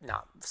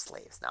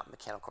slaves, not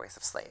mechanical race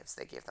of slaves.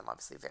 They gave them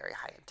obviously very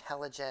high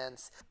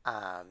intelligence.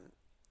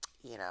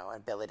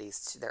 Abilities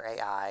to their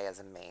AI is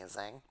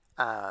amazing.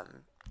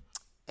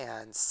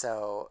 And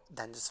so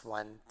then just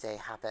one day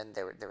happened.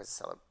 There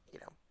was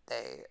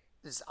they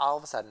just all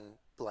of a sudden,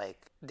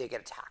 like, they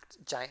get attacked.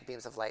 Giant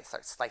beams of light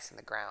start slicing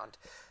the ground,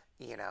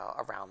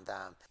 around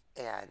them.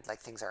 And, like,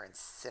 things are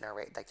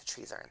incinerated, like the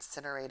trees are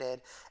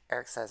incinerated.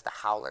 Eric says the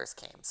Howlers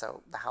came.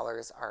 So the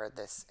Howlers are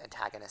this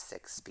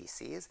antagonistic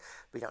species.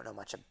 We don't know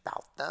much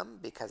about them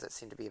because it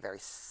seemed to be a very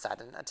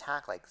sudden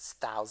attack. Like,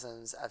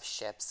 thousands of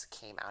ships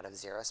came out of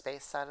zero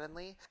space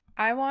suddenly.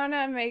 I want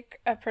to make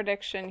a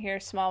prediction here,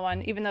 small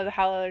one. Even though the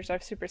Howlers are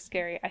super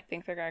scary, I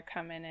think they're going to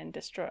come in and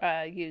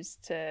use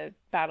to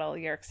battle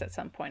Yeerks at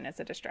some point as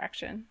a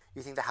distraction.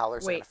 You think the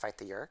Howlers are going to fight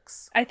the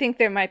Yeerks? I think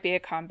there might be a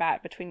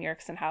combat between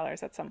Yeerks and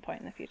Howlers at some point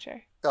in the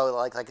future. Oh,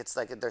 like it's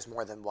like there's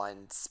more than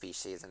one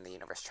species in the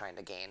universe trying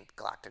to gain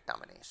galactic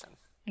domination.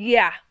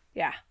 Yeah.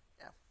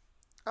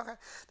 Okay,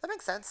 that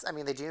makes sense. I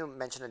mean, they do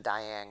mention a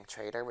Diang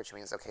trader, which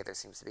means, okay, there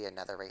seems to be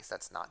another race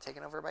that's not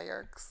taken over by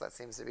Yeerks. That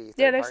seems to be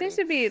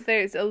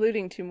there's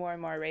alluding to more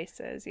and more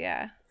races,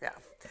 yeah. Yeah.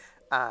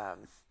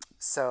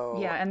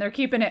 And they're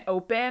keeping it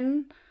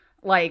open.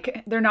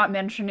 Like, they're not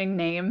mentioning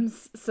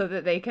names so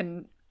that they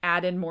can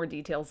add in more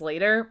details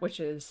later, which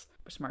is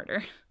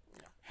smarter.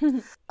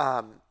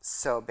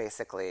 So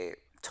basically,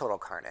 total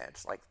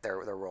carnage. Like,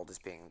 their world is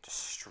being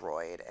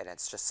destroyed, and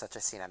it's just such a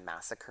scene of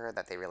massacre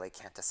that they really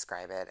can't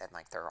describe it, and,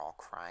 like, they're all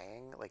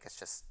crying. Like, it's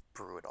just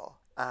brutal.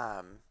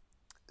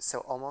 So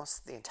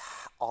almost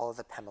all of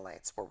the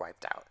Pemalites were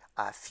wiped out.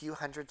 A few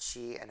hundred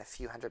Chi and a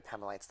few hundred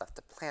Pemalites left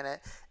the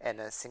planet in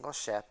a single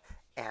ship,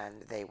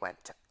 and they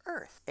went to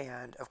Earth.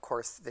 And of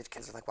course, the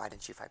kids are like, why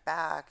didn't you fight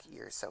back?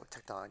 You're so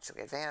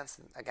technologically advanced.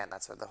 And again,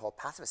 that's where the whole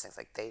pacifist thing's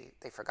like,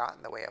 they've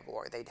forgotten the way of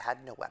war. They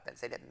had no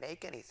weapons. They didn't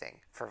make anything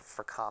for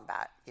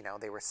combat.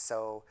 They were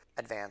so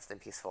advanced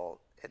and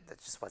peaceful, that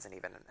just wasn't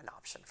even an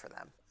option for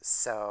them.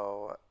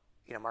 So,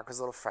 Mark was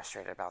a little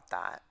frustrated about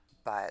that.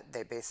 but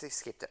they basically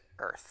escaped to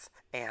Earth.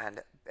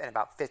 And in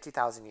about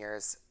 50,000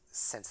 years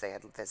since they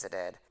had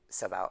visited,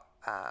 so about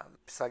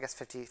so I guess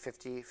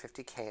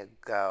 50k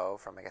ago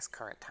from I guess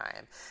current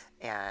time,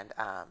 and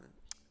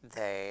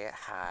they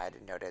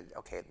had noted,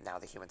 okay, now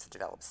the humans have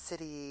developed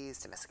cities,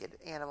 domesticated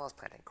animals,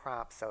 planting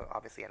crops, so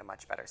obviously in a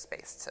much better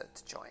space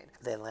to join.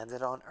 They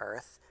landed on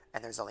Earth,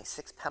 and there's only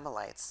 6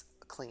 Pemalites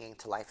clinging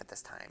to life at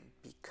this time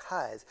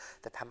because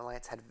the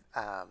Pemalites had,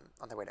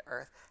 on their way to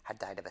Earth, had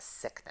died of a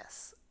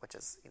sickness, which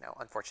is,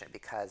 unfortunate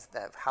because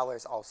the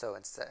Howlers also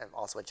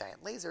with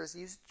giant lasers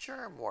use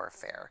germ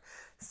warfare.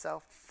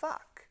 So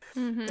fuck.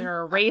 Mm-hmm.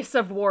 They're a race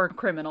of war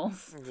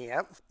criminals.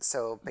 Yep.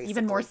 So basically,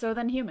 even more so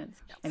than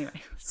humans. Yep.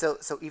 Anyway. So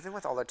even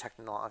with all their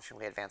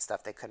technologically advanced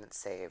stuff, they couldn't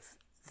save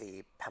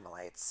the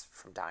Pemalites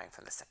from dying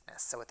from the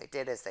sickness. So what they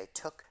did is they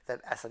took the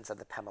essence of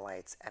the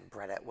Pemalites and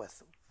bred it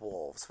with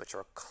wolves, which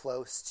are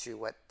close to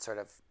what sort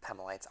of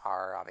Pemalites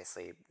are.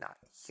 Obviously not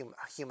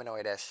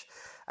humanoidish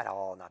at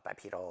all, not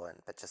bipedal,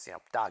 but just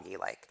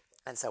doggy-like.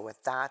 And so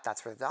with that,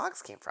 that's where the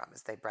dogs came from,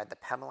 is they bred the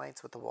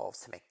Pemalites with the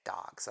wolves to make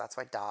dogs. So that's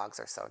why dogs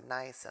are so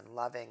nice and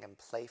loving and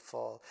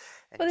playful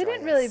and Well, they joyous.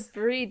 didn't really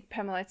breed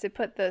Pemalites. They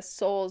put the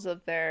souls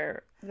of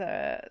the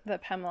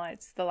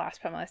Pemalites, the last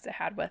Pemalites they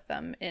had with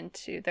them,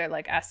 into their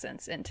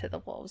essence into the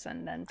wolves,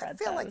 and then bred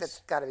those. I feel like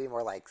that's got to be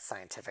more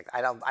scientific.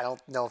 I don't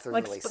know if they're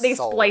really they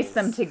souls. splice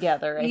them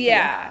together.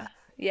 Yeah.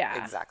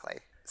 Exactly.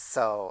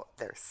 So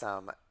there's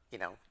some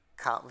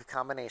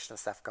combination of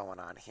stuff going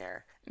on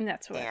here. And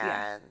that's what.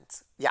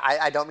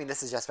 I don't mean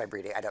this is just by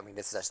breeding. I don't mean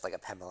this is just like a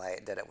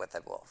Pemalite did it with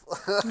a wolf.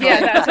 Yeah,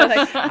 that's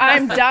what,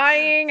 I'm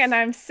dying and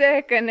I'm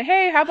sick, and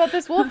hey, how about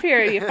this wolf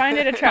here? You find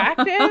it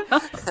attractive?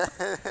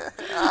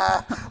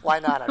 Why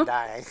not? I'm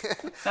dying.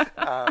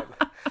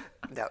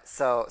 No,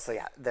 so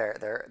yeah,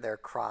 they're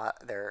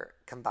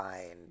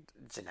combined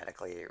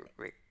genetically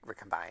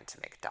recombined to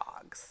make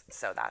dogs.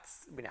 So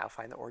we now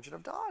find the origin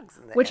of dogs,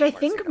 which I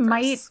think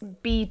might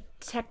be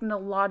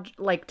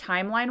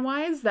timeline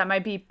wise, that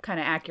might be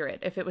kind of accurate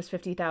if it was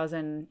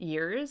 50,000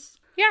 years.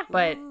 Yeah,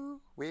 but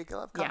we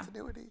love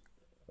continuity.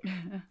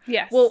 Yeah.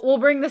 Yes, we'll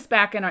bring this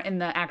back in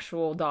the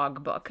actual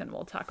dog book, and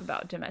we'll talk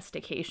about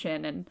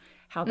domestication and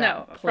how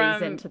that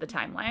plays into the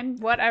timeline.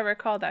 What I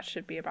recall, that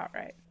should be about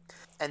right.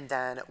 And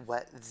then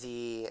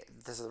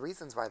there's the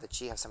reasons why the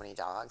Chee have so many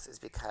dogs is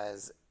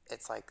because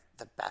it's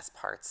the best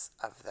parts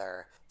of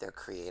their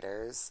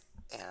creators,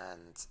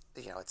 and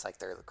it's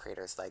their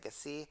creators'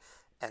 legacy,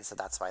 and so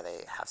that's why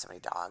they have so many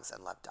dogs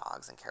and love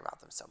dogs and care about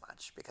them so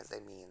much, because they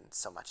mean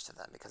so much to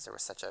them, because there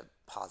was such a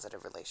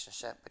positive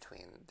relationship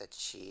between the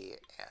Chee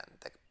and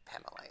the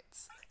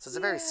Pemalites. So it's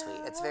a very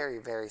sweet, it's very,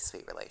 very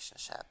sweet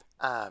relationship.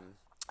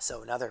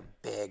 So another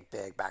big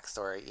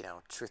backstory,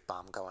 truth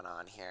bomb going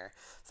on here.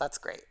 So that's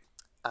great.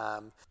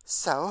 With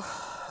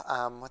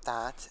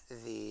that,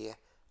 the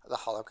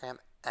hologram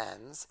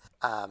ends.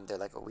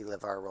 They're we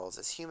live our roles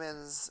as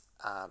humans.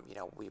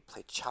 We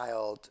play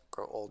child,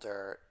 grow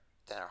older,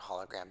 then our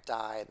hologram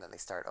die, and then they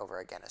start over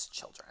again as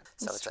children.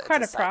 So it's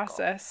quite a cycle.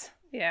 process.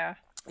 Yeah.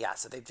 Yeah,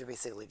 so they've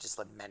basically just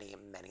lived many,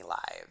 many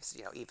lives,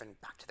 even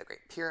back to the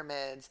Great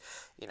Pyramids.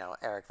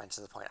 Eric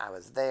mentions the point, I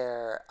was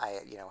there. I,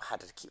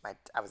 had to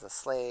I was a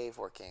slave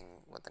working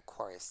with the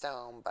Quarry of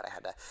Stone, but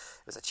it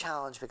was a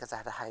challenge because I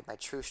had to hide my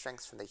true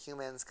strengths from the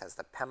humans, because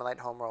the Pemalite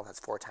homeworld has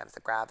 4 times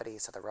the gravity,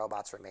 so the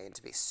robots were made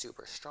to be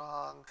super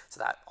strong. So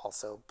that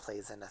also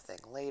plays in a thing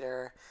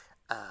later,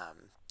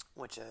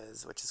 which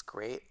is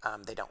great.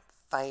 They don't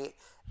fight,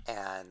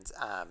 and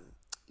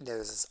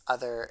there's this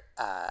other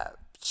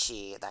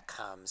Chee that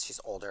comes. She's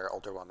older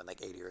woman,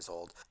 80 years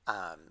old,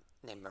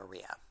 named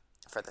Maria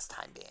for this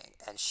time being,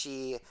 and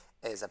she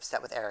is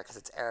upset with Eric because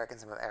it's Eric and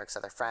some of Eric's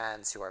other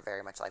friends who are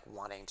very much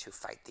wanting to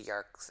fight the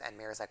Yeerks, and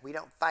Mira's we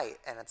don't fight,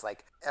 and it's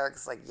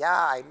Eric's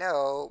yeah, I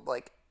know,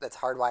 that's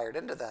hardwired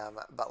into them,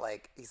 but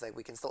he's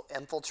we can still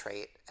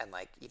infiltrate and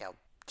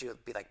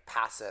be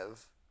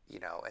passive,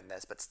 in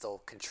this, but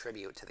still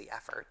contribute to the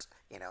effort,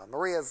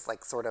 Maria's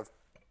sort of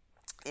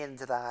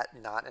into that,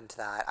 not into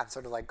that. I'm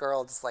sort of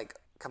girl, just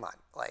come on,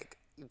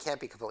 you can't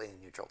be completely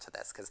neutral to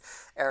this, because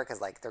Eric is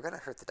they're gonna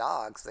hurt the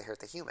dogs, they hurt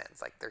the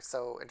humans, they're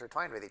so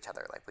intertwined with each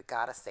other, we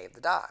gotta save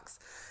the dogs.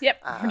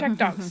 Yep, protect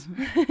dogs.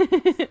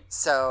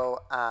 So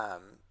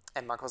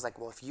and Mark was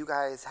well, if you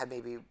guys had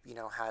maybe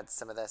had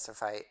some of this or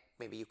fight,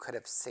 maybe you could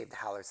have saved the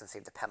Howlers and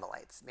saved the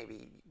Pemalites,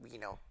 maybe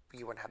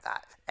you wouldn't have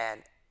that.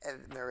 And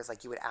there was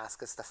you would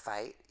ask us to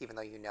fight, even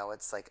though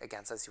it's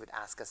against us. You would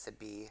ask us to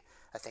be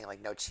a thing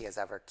no Chee has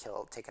ever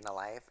taken a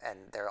life,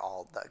 and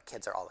the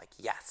kids are all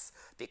yes,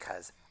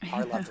 because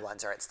our loved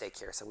ones are at stake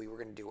here. So we were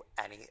going to do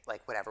any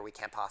whatever we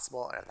can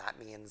possible, and if that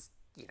means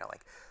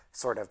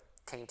sort of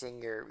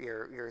tainting your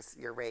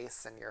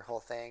race and your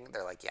whole thing,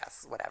 they're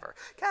yes, whatever.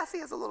 Cassie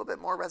has a little bit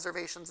more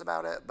reservations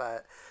about it,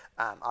 but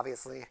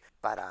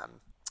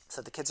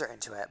so the kids are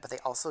into it, but they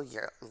also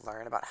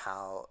learn about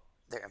how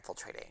they're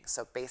infiltrating.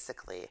 So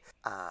basically,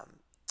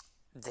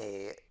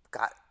 they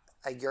got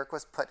a Yeerk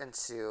was put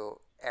into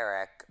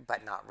Eric,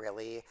 but not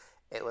really,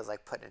 it was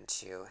like put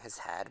into his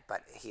head,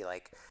 but he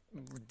like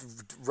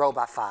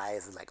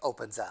robotifies and like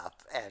opens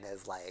up and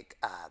is like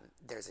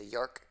there's a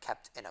Yeerk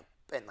kept in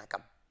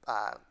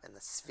the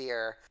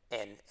sphere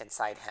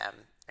inside him,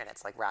 and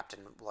it's like wrapped in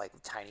like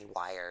tiny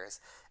wires.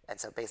 And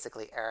so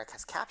basically Eric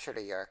has captured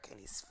a Yeerk and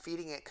he's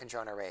feeding it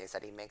Kandrona rays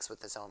that he makes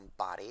with his own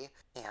body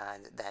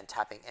and then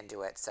tapping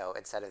into it. So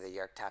instead of the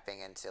Yeerk tapping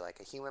into like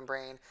a human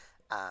brain,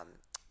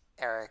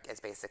 Eric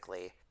is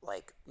basically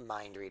like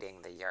mind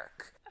reading the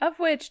Yeerk. Of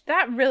which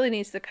that really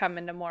needs to come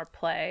into more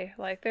play.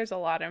 Like there's a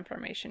lot of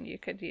information you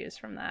could use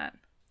from that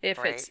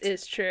if it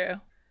is true.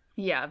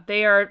 Yeah,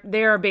 they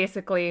are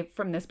basically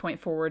from this point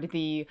forward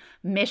the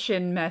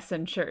mission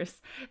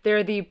messengers.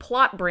 They're the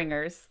plot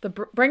bringers, the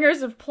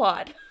bringers of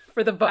plot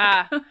for the book.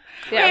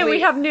 Yeah, hey,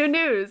 we have new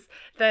news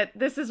that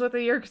this is what the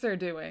Yeerks are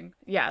doing.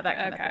 Yeah, that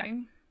kind of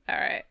thing. All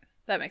right,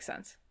 that makes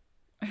sense.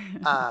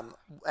 And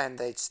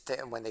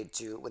when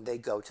they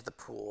go to the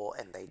pool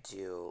and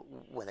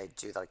when they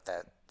do like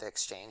the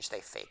exchange,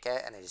 they fake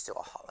it and they just do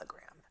a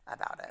hologram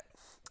about it.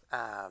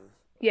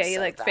 Yeah, he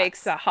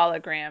fakes a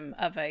hologram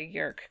of a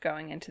Yeerk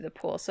going into the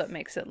pool, so it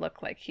makes it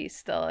look like he's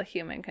still a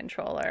human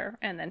controller,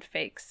 and then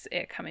fakes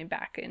it coming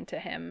back into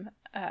him,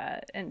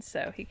 and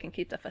so he can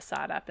keep the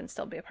facade up and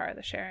still be a part of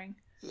the sharing.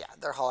 Yeah,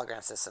 their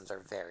hologram systems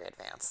are very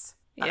advanced.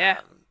 Yeah.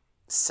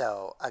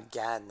 So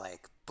again,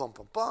 like boom,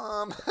 boom,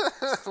 boom,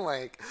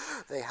 like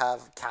they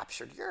have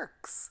captured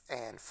Yeerks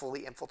and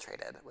fully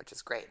infiltrated, which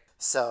is great.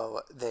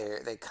 So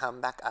they come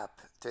back up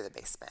through the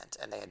basement,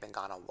 and they had been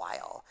gone a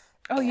while.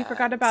 Oh, you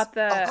forgot about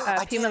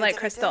the Pima Light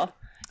Crystal.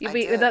 I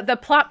did. The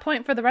plot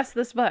point for the rest of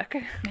this book.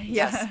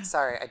 Yes,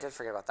 sorry, I did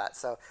forget about that.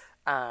 So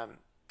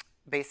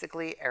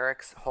basically,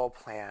 Eric's whole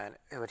plan,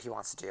 what he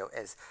wants to do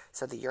is,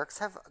 so the Yeerks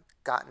have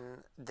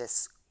gotten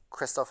this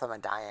crystal from a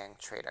dying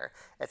trader.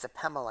 It's a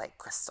Pemalite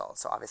crystal.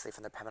 So obviously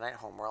from the Pemalite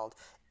homeworld,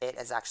 it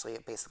is actually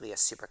basically a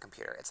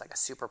supercomputer. It's like a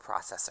super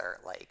processor,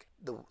 like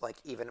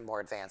even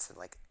more advanced than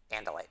like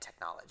Andalite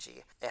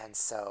technology. And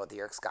so the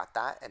Yeerks got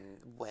that, and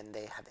when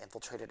they have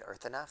infiltrated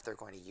Earth enough, they're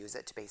going to use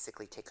it to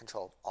basically take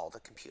control of all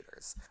the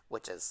computers,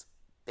 which is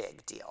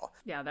big deal.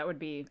 Yeah, it would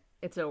be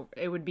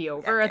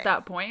over at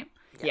that point.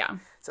 Yeah.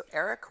 So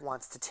Eric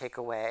wants to take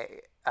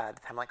away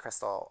the Pemalite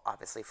crystal,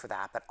 obviously, for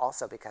that, but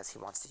also because he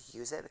wants to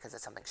use it because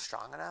it's something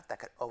strong enough that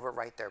could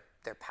overwrite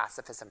their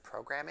pacifism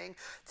programming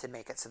to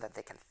make it so that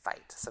they can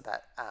fight, so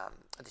that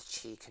the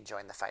Chee can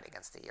join the fight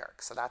against the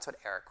Yeerk. So that's what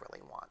Eric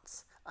really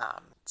wants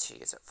to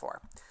use it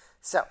for.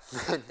 So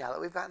now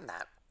that we've gotten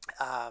that,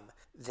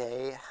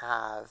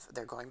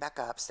 they're going back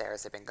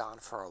upstairs. They've been gone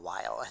for a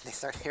while, and they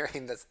start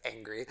hearing this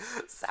angry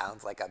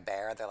sounds like a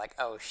bear. They're like,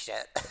 oh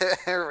shit.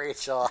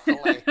 Rachel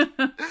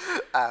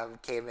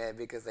came in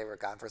because they were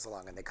gone for so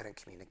long and they couldn't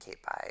communicate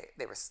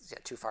they were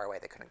too far away.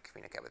 They couldn't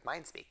communicate with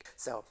mind speak.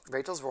 So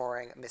Rachel's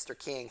roaring. Mr.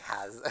 King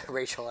has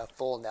Rachel a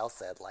full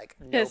Nelson, like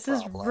no this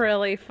problem. This is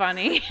really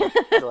funny.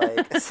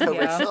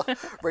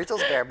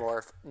 Rachel's bear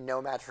morph,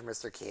 no match for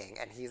Mr. King,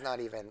 and he's not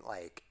even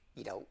like,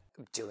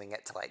 doing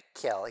it to like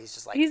kill. He's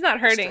just like, he's not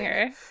hurting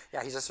her.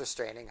 Yeah, he's just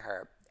restraining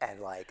her, and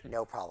like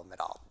no problem at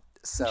all.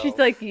 So she's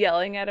like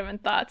yelling at him in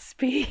thought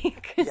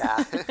speak.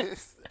 Yeah.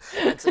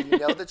 And so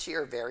the Chee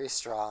are very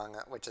strong,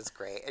 which is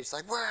great. And she's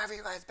like, where have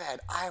you guys been?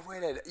 I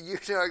win.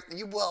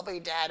 You will be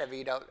dead if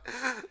you don't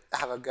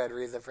have a good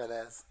reason for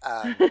this.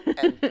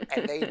 And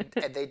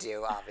they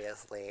do,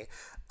 obviously.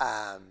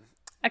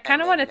 I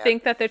kind of want to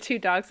think that the two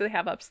dogs they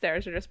have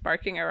upstairs are just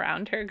barking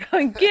around her,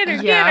 going, get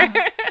her, get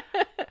her.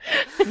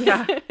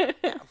 Yeah.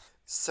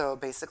 So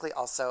basically,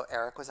 also,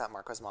 Eric was at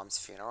Marco's mom's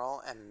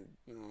funeral, and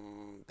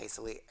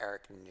basically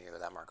Eric knew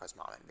that Marco's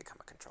mom had become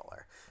a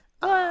controller.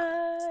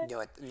 What?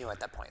 Knew at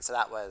that point. So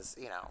that was,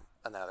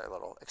 another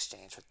little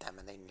exchange with them,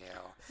 and they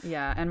knew.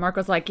 Yeah, and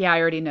Marco's like, yeah,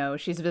 I already know.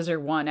 She's visitor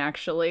 1,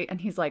 actually.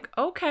 And he's like,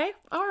 okay,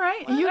 all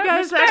right. Well, you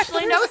guys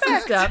actually know some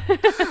stuff.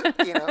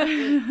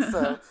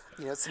 So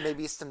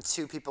maybe some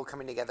two people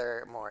coming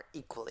together more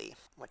equally,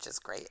 which is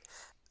great.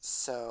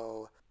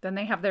 So then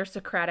they have their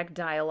Socratic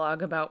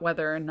dialogue about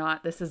whether or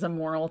not this is a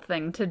moral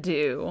thing to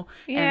do.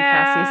 Yeah. And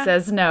Cassie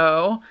says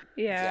no.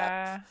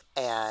 Yeah.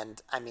 Yep.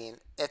 And I mean,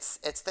 it's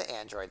the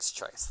android's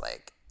choice.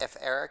 Like, if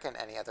Eric and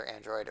any other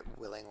android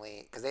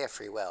willingly, because they have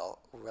free will,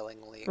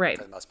 willingly, right,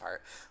 for the most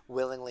part,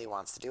 willingly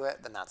wants to do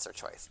it, then that's their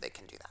choice. They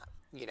can do that.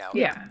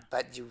 Yeah.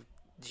 But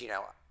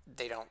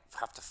they don't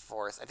have to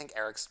force. I think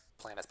Eric's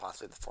plan is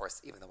possibly to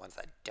force even the ones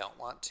that don't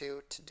want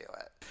to do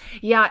it.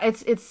 Yeah,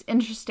 it's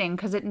interesting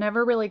because it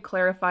never really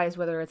clarifies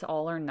whether it's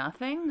all or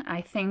nothing,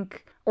 I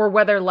think, or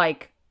whether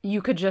like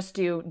you could just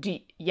do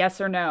yes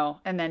or no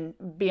and then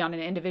be on an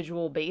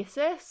individual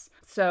basis.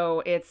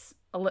 So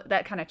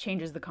that kind of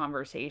changes the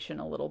conversation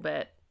a little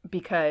bit,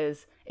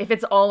 because if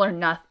it's all or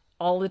nothing,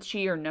 all the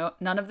Chee or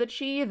none of the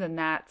Chee, then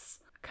that's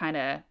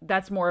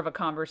more of a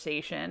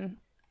conversation,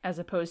 as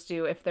opposed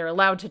to if they're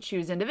allowed to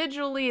choose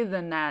individually,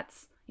 then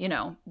that's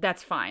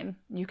that's fine.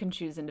 You can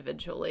choose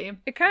individually.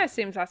 It kind of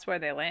seems that's where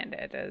they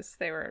landed, as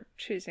they were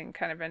choosing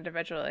kind of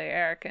individually.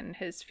 Eric and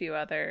his few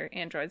other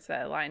androids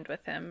that aligned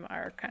with him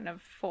are kind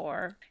of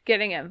for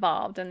getting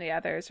involved, and the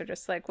others are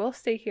just like, we'll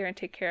stay here and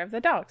take care of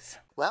the dogs.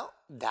 Well,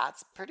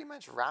 that's pretty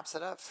much wraps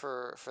it up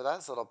for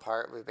that little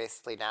part. We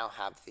basically now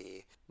have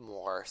the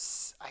more,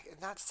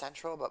 not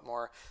central, but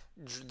more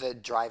the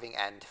driving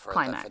end for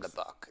the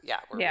book. Yeah,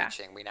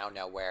 reaching. We now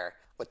know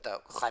what the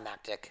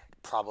climactic,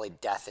 probably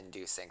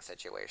death-inducing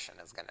situation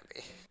is going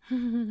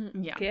to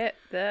be. Yeah. Get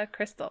the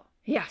crystal.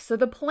 Yeah, so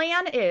the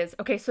plan is,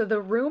 okay, so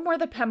the room where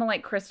the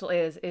Pemalite crystal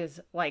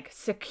is like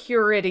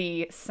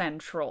security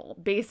central.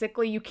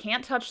 Basically, you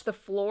can't touch the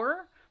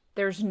floor.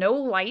 There's no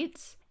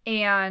light.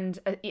 And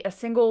a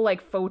single like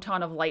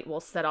photon of light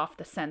will set off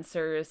the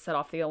sensors, set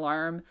off the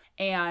alarm,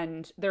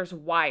 and there's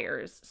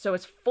wires. So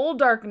it's full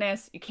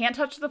darkness. You can't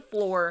touch the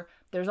floor.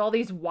 There's all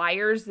these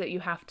wires that you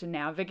have to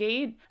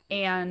navigate.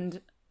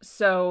 And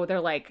so they're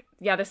like,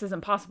 yeah, this is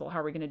impossible. How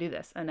are we going to do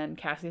this? And then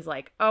Cassie's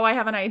like, oh, I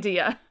have an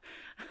idea.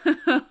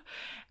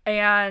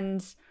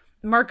 And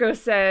Marco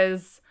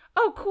says,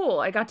 oh, cool.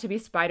 I got to be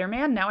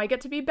Spider-Man. Now I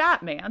get to be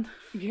Batman.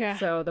 Yeah.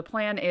 So the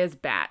plan is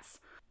bats.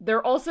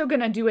 They're also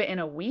going to do it in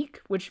a week,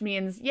 which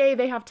means, yay,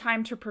 they have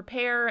time to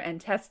prepare and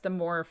test the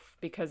morph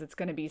because it's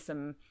going to be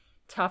some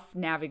tough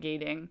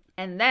navigating.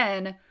 And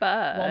then,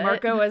 while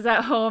Marco is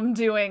at home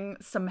doing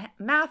some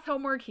math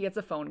homework, he gets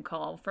a phone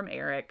call from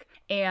Eric.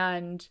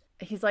 And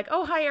he's like,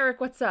 oh, hi, Eric,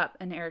 what's up?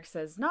 And Eric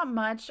says, not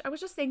much. I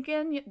was just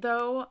thinking,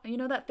 though,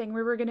 that thing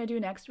we were going to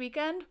do next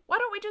weekend? Why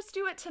don't we just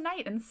do it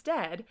tonight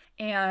instead?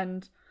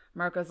 And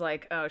Marco's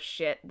like, oh,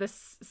 shit,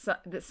 this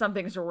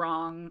something's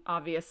wrong,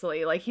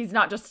 obviously. Like, he's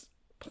not just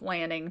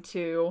planning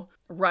to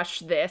rush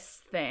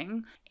this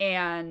thing.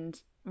 And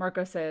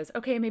Marco says,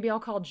 okay, maybe I'll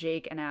call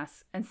Jake and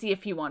ask and see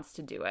if he wants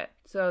to do it.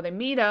 So they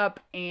meet up,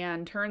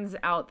 and turns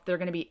out they're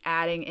going to be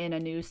adding in a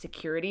new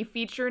security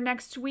feature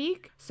next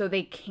week. So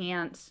they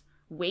can't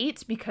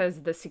wait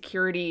because the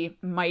security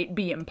might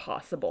be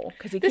impossible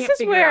because he can't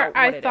figure out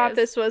what it is. This is where I thought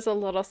this was a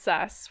little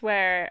sus,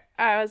 where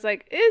I was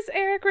like, is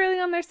Eric really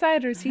on their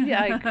side, or is he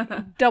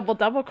like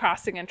double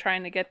crossing and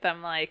trying to get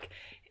them like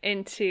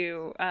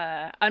into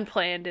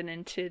unplanned and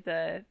into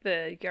the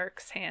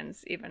Yeerks'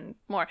 hands even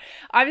more.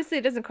 Obviously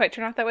it doesn't quite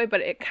turn out that way,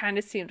 but it kind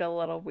of seemed a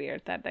little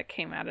weird that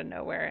came out of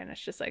nowhere, and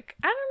it's just like,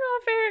 I don't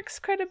know if Eric's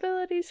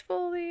credibility's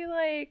fully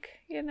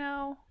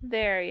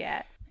there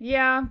yet.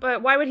 Yeah,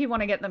 but why would he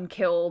want to get them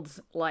killed,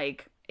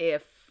 like,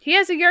 if he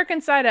has a Yeerk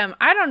inside him?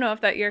 I don't know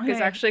if that Yeerk is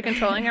actually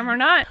controlling him or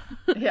not.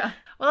 Yeah,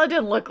 well, it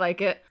didn't look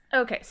like it.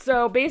 Okay,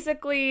 so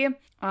basically,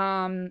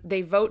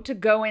 they vote to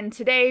go in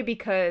today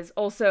because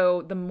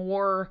also the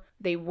more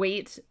they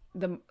wait,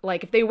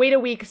 if they wait a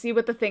week, see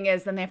what the thing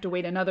is, then they have to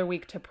wait another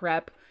week to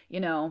prep.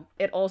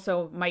 It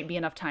also might be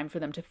enough time for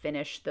them to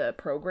finish the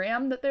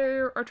program that they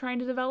are trying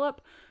to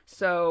develop.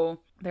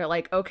 So they're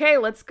like, okay,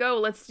 let's go,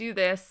 let's do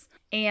this.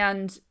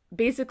 And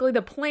basically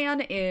the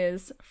plan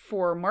is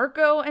for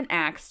Marco and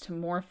Axe to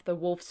morph the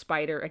wolf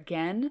spider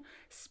again,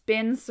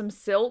 spin some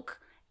silk,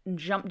 and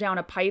jump down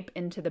a pipe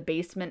into the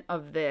basement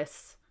of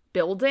this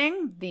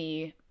building,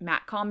 the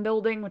Matcom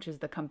building, which is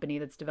the company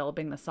that's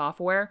developing the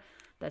software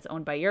that's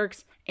owned by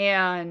Yeerks.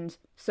 And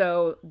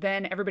so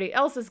then everybody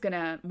else is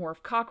gonna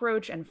morph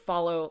cockroach and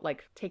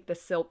take the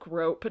silk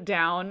rope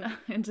down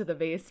into the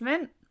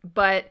basement.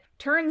 But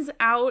turns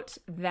out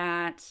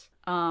that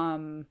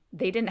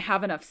they didn't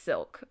have enough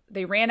silk.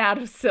 They ran out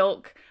of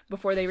silk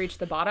before they reached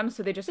the bottom,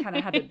 so they just kind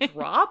of had to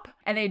drop.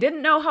 And they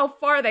didn't know how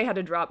far they had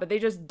to drop, but they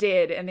just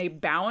did, and they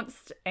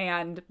bounced,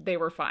 and they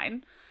were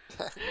fine.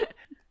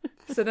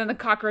 So then the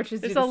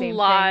cockroaches do the same thing. There's a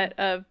lot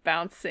of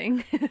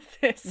bouncing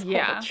this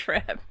whole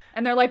trip.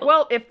 And they're like,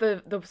 well, if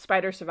the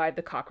spider survived,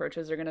 the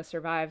cockroaches are going to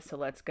survive, so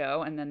let's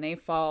go. And then they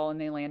fall and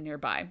they land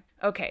nearby.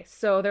 Okay,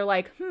 so they're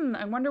like,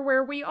 I wonder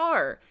where we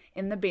are.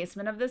 In the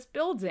basement of this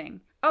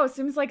building. Oh, it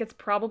seems like it's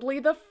probably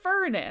the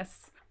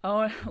furnace.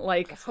 Oh,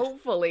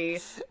 hopefully,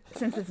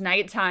 since it's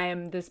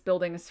nighttime, this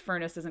building's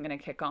furnace isn't going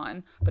to kick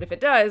on. But if it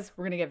does,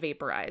 we're going to get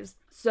vaporized.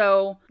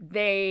 So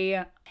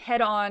they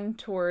head on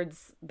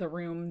towards the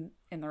room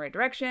in the right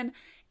direction,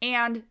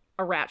 and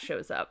a rat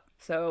shows up.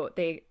 So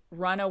they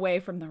run away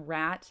from the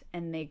rat,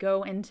 and they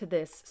go into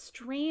this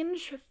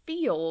strange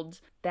field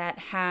that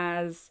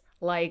has,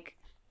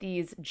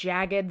 these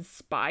jagged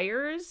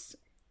spires,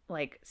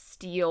 like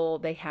steel.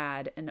 They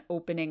had an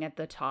opening at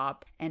the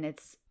top, and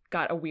it's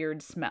got a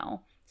weird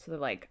smell. So they're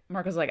like,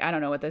 Marco's like, I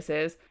don't know what this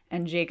is.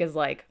 And Jake is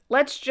like,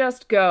 let's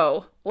just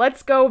go.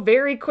 Let's go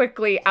very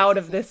quickly out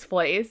of this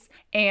place.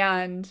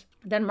 And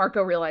then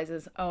Marco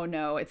realizes, oh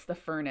no, it's the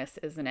furnace,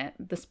 isn't it?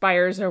 The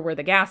spires are where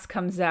the gas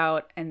comes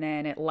out, and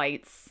then it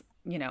lights,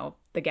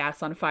 the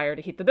gas on fire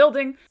to heat the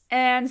building.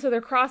 And so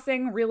they're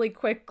crossing really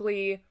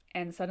quickly,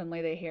 and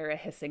suddenly they hear a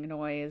hissing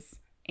noise,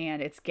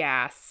 and it's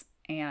gas.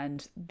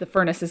 And the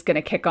furnace is going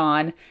to kick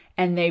on,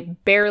 and they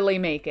barely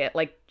make it.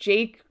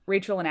 Jake,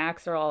 Rachel, and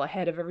Axe are all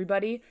ahead of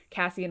everybody.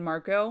 Cassie and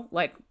Marco,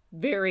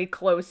 very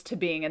close to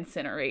being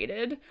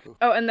incinerated.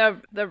 Oh, and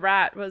the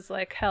rat was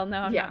like, hell no,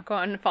 I'm Yeah. not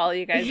going to follow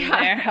you guys in Yeah.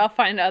 there. I'll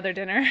find other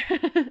dinner.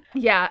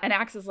 Yeah, and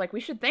Axe is like,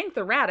 we should thank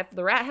the rat. If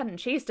the rat hadn't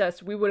chased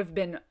us, we would have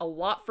been a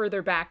lot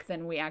further back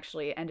than we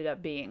actually ended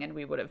up being, and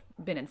we would have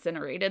been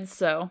incinerated.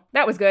 So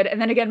that was good.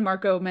 And then again,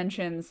 Marco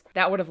mentions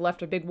that would have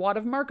left a big wad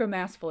of Marco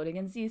mass floating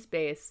in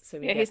Z-space. So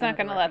we Yeah, get he's not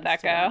another going to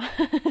let that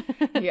reference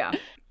to go. yeah.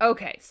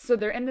 Okay, so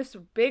they're in this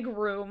big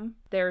room.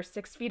 They're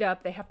 6 feet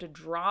up. They have to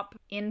drop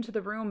into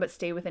the room, but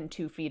stay within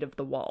 2 feet of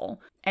the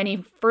wall. Any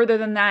further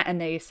than that, and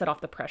they set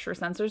off the pressure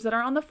sensors that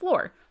are on the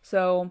floor.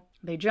 So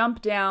they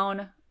jump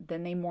down,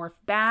 then they morph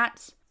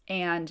bat,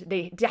 and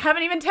they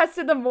haven't even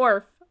tested the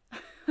morph.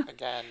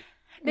 Again.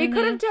 They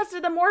could have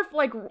tested the morph,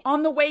 like,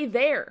 on the way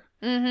there.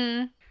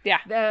 Mm-hmm.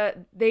 Yeah.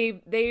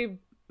 They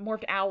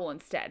morphed owl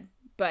instead,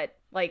 but,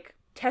 like,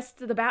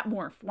 test the bat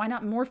morph. Why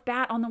not morph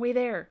bat on the way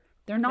there?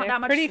 They're not They're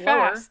that much pretty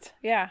slower. fast.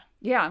 Yeah.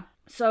 Yeah.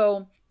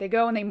 So they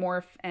go and they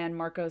morph, and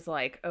Marco's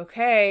like,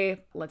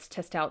 okay, let's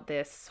test out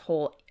this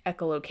whole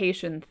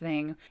echolocation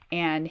thing.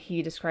 And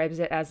he describes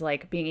it as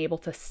like being able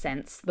to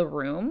sense the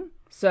room.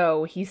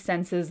 So he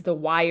senses the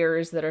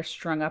wires that are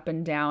strung up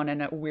and down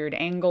and at weird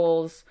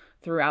angles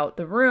throughout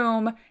the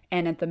room.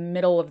 And in the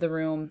middle of the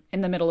room,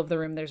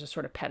 there's a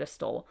sort of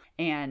pedestal.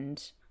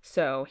 And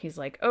so he's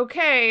like,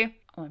 okay,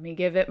 let me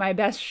give it my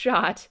best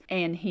shot.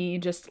 And he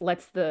just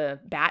lets the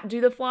bat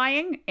do the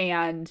flying.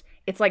 And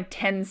it's like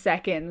 10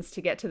 seconds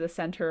to get to the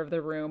center of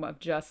the room of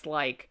just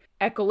like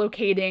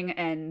echolocating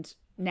and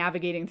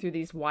navigating through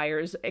these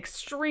wires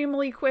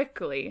extremely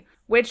quickly,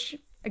 which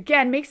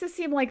again makes it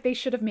seem like they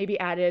should have maybe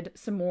added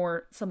some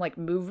like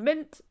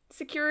movement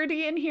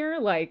security in here,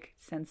 like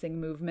sensing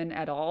movement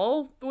at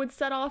all would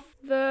set off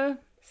the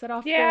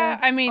Yeah,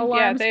 I mean,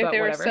 alarms, yeah, but they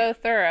were whatever. so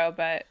thorough,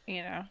 but,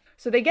 you know.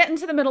 So they get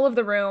into the middle of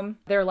the room.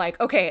 They're like,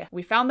 okay,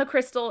 we found the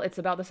crystal. It's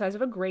about the size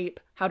of a grape.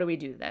 How do we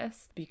do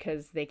this?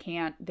 Because they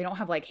don't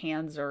have like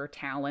hands or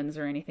talons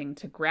or anything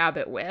to grab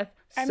it with.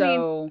 I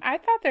mean, I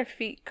thought their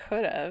feet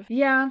could have.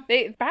 Yeah.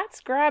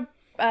 Bats grab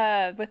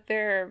with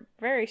their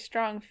very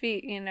strong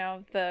feet, you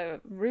know,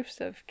 the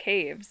roofs of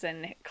caves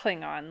and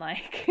cling on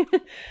like.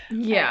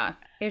 Yeah.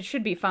 It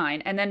should be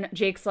fine. And then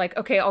Jake's like,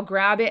 okay, I'll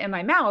grab it in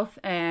my mouth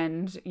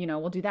and, you know,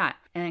 we'll do that.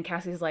 And then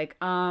Cassie's like,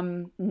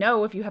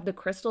 no, if you have the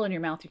crystal in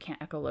your mouth, you can't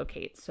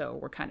echolocate. So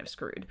we're kind of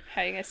screwed.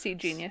 How you gonna see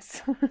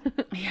genius?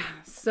 Yeah.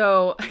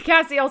 So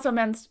Cassie also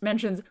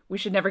mentions we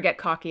should never get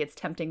cocky. It's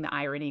tempting the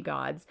irony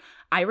gods.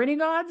 Irony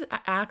gods?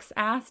 Axe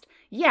asked.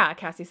 Yeah,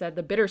 Cassie said,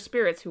 the bitter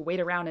spirits who wait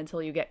around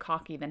until you get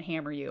cocky, then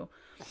hammer you.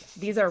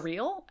 These are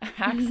real?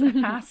 Axe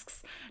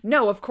asks.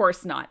 No, of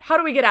course not. How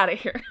do we get out of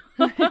here?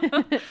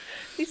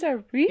 These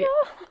are real?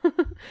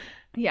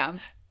 Yeah.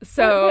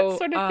 So what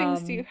sort of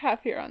things do you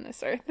have here on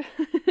this earth?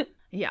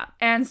 yeah.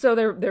 And so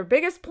their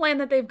biggest plan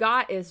that they've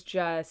got is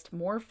just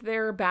morph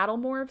their battle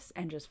morphs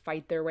and just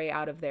fight their way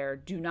out of there.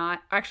 Do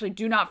not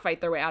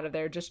fight their way out of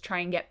there. Just try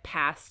and get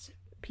past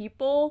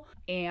people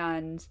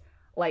and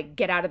like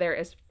get out of there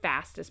as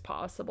fast as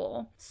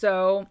possible.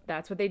 So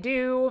that's what they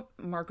do.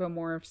 Marco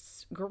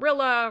morphs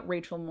gorilla,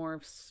 Rachel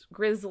morphs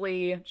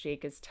grizzly,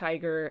 Jake is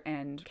tiger,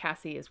 and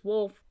Cassie is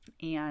wolf,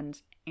 and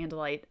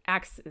Andalite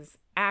Axe is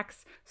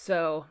axe.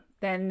 So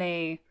then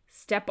they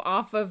step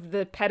off of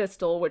the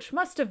pedestal, which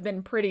must have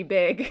been pretty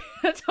big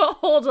to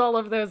hold all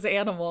of those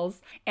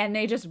animals, and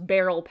they just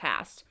barrel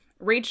past.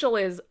 Rachel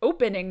is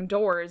opening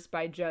doors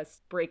by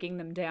just breaking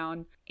them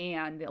down,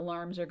 and the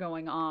alarms are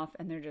going off,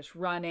 and they're just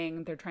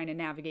running. They're trying to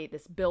navigate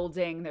this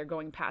building. They're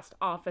going past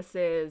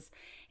offices,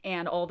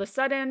 and all of a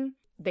sudden,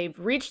 they've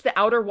reached the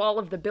outer wall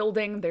of the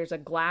building. There's a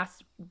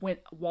glass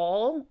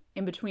wall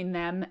in between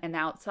them and the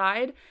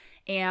outside,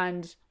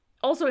 and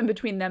also in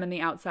between them and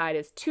the outside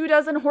is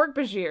 24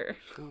 Hork-Bajir.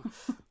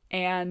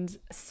 And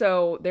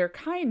so they're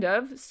kind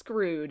of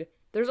screwed.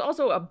 There's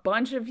also a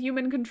bunch of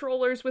human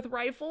controllers with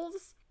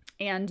rifles.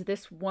 And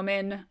this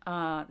woman,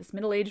 this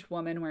middle-aged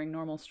woman wearing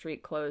normal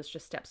street clothes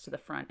just steps to the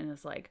front and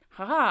is like,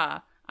 haha,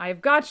 I've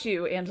got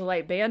you,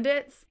 Andalite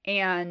bandits.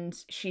 And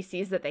she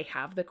sees that they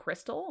have the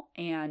crystal.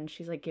 And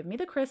she's like, give me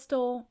the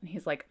crystal. And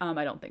he's like,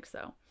 I don't think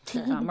so.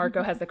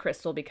 Marco has the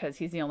crystal because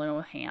he's the only one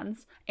with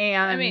hands.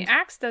 And I mean,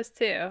 Axe does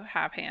too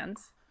have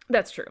hands.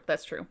 That's true.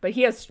 But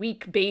he has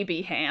weak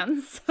baby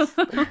hands.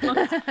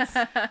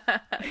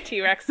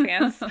 T-Rex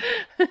hands.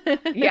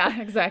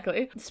 Yeah,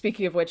 exactly.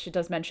 Speaking of which, it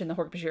does mention the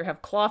Hork-Bajir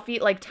have claw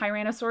feet like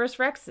Tyrannosaurus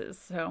Rexes.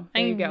 So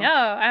there you go. I know.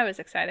 I was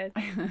excited.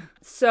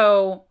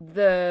 So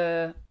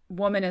the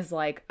woman is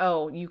like,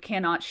 oh, you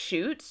cannot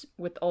shoot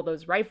with all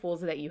those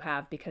rifles that you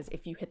have because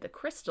if you hit the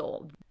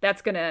crystal,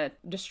 that's going to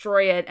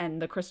destroy it,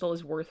 and the crystal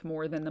is worth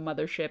more than the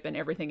mothership and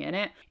everything in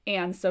it.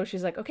 And so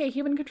she's like, okay,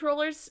 human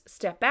controllers,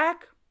 step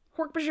back.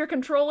 Hork-Bajir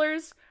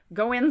controllers,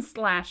 go in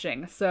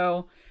slashing.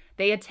 So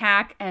they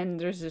attack, and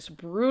there's this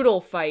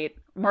brutal fight.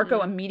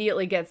 Marco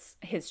immediately gets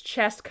his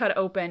chest cut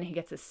open. He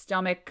gets his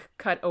stomach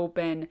cut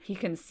open. He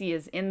can see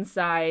his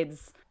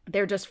insides.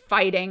 They're just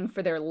fighting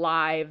for their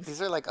lives.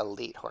 These are like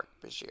elite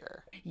Hork-Bajir.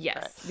 Yes,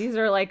 right? These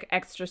are like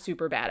extra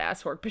super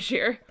badass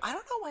Hork-Bajir. I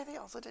don't know why they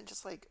also didn't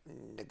just like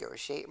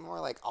negotiate more.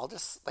 Like, I'll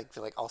just like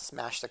feel like I'll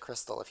smash the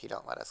crystal if you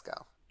don't let us go.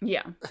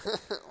 Yeah.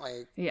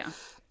 Like, Yeah.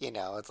 you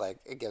know, it's like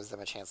it gives them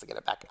a chance to get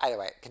it back. Either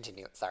way,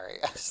 continue. Sorry,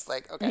 I was just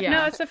like, okay. Yeah.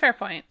 No, it's a fair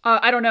point.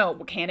 I don't know.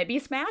 Can it be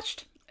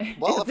smashed?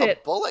 Well, Is if a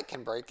it- bullet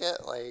can break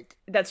it, like,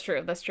 That's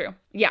true. That's true.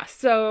 Yeah.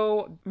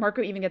 So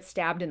Marco even gets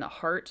stabbed in the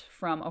heart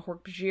from a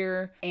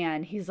Hork-Bajir,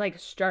 and he's like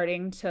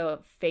starting to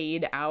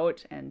fade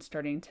out and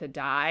starting to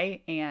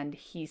die. And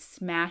he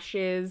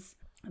smashes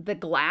the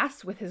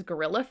glass with his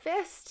gorilla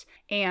fist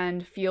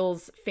and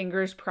feels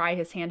fingers pry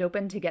his hand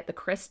open to get the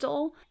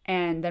crystal,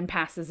 and then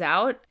passes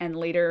out. And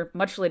later,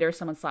 much later,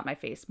 someone slapped my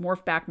face.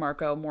 Morph back,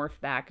 Marco.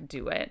 Morph back.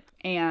 Do it.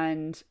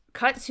 And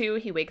cut to,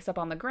 he wakes up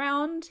on the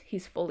ground.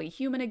 He's fully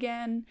human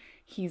again.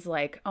 He's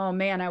like, oh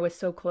man, I was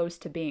so close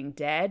to being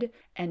dead.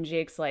 And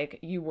Jake's like,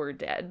 you were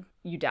dead.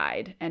 You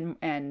died.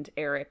 And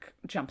Eric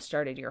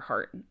jump-started your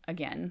heart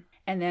again.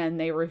 And then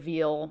they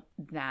reveal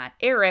that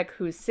Eric,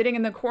 who's sitting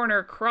in the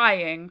corner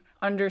crying,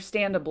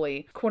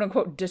 understandably, quote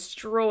unquote,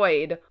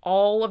 destroyed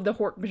all of the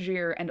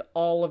Hork-Bajir and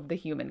all of the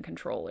human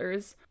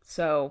controllers.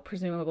 So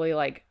presumably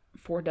like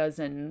 4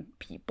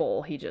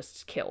 people he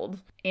just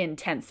killed in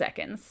 10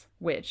 seconds,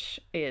 which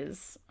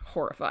is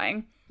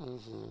horrifying.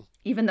 mm-hmm.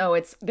 Even though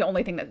it's the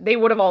only thing that they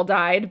would have all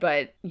died,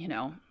 but you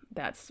know,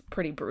 that's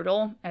pretty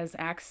brutal, as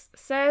Axe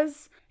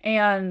says.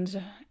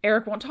 And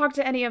Eric won't talk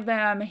to any of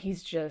them.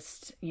 He's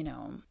just, you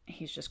know,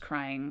 he's just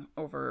crying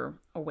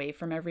away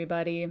from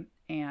everybody.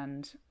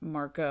 And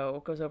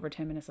Marco goes over to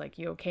him and is like,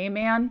 you okay,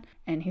 man?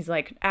 And he's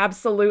like,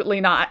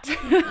 absolutely not.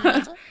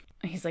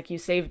 He's like, you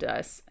saved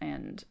us.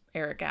 And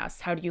Eric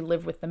asks, how do you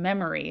live with the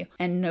memory?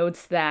 And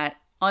notes that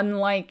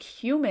unlike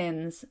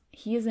humans,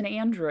 he is an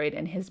android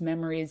and his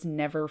memories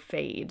never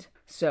fade.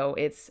 So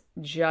it's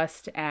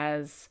just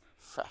as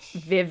Fresh.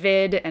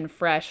 vivid and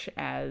fresh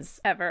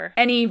as Ever.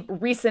 any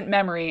recent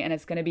memory, and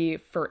it's going to be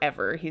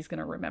forever. He's going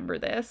to remember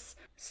this.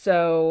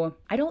 So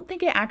I don't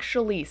think it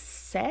actually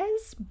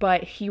says,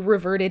 but he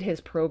reverted his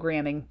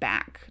programming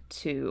back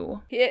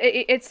to...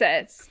 It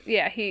says,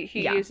 yeah, he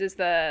Yeah. uses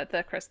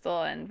the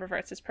crystal and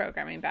reverts his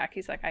programming back.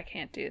 He's like, I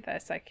can't do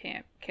this. I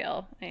can't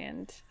kill,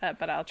 and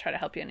but I'll try to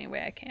help you any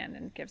way I can,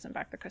 and gives him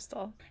back the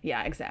crystal.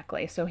 Yeah,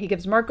 exactly. So he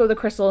gives Marco the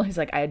crystal. He's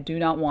like, I do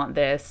not want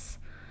this.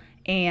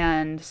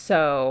 And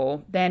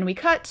so then we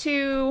cut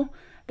to,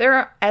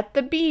 they're at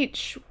the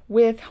beach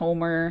with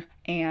Homer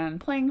and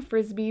playing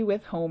frisbee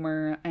with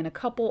Homer and a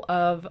couple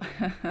of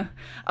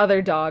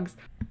other dogs.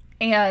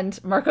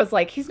 And Marco's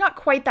like, he's not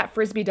quite that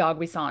frisbee dog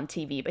we saw on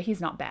TV, but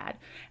he's not bad.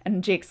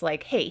 And Jake's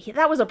like, hey,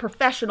 that was a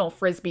professional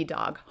frisbee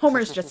dog.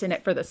 Homer's just in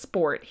it for the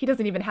sport. He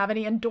doesn't even have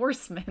any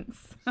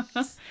endorsements.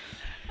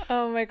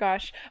 Oh my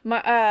gosh.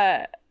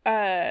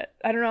 I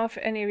don't know if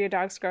any of your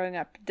dogs growing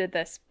up did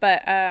this,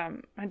 but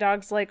my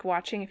dogs like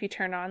watching, if you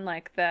turn on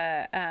like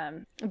the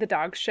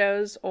dog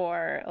shows,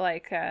 or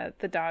like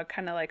the dog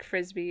kind of like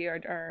frisbee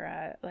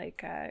or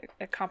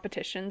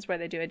competitions where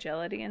they do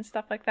agility and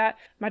stuff like that.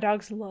 My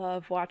dogs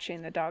love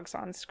watching the dogs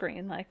on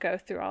screen like go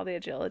through all the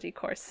agility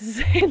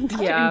courses and,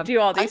 Yeah. and do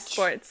all these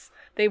sports.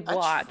 They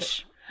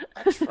watch.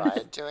 I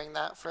tried doing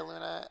that for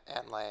Luna,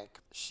 and like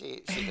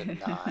she did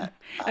not.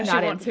 Not She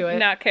won't into it.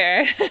 Not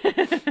care.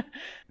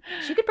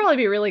 She could probably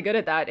be really good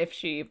at that if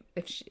she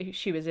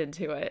was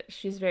into it.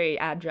 She's very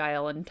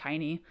agile and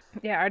tiny.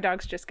 Yeah, our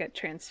dogs just get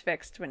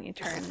transfixed when you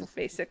turn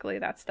basically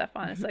that stuff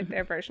on. It's like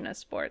their version of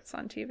sports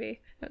on TV.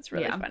 It's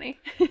really Yeah. funny.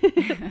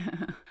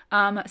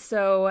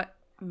 So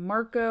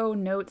Marco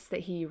notes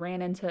that he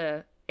ran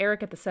into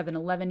Eric at the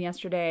 7-Eleven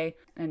yesterday,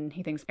 and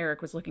he thinks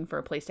Eric was looking for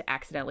a place to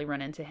accidentally run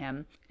into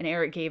him. And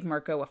Eric gave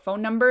Marco a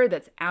phone number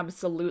that's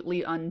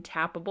absolutely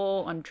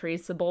untappable,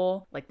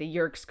 untraceable. Like the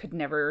Yeerks could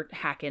never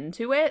hack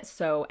into it.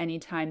 So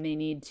anytime they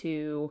need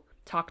to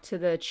talk to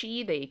the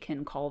Chi, they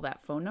can call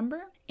that phone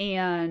number.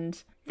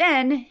 And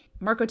then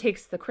Marco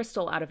takes the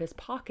crystal out of his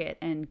pocket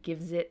and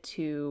gives it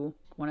to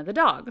one of the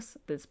dogs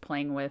that's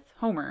playing with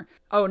Homer.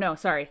 Oh, no,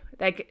 sorry.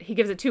 He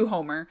gives it to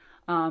Homer.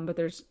 But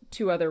there's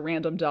 2 other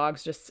random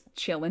dogs just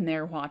chilling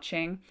there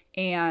watching.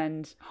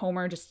 And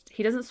Homer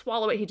he doesn't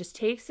swallow it. He just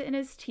takes it in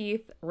his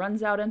teeth,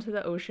 runs out into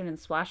the ocean and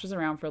splashes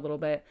around for a little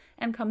bit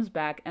and comes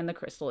back and the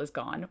crystal is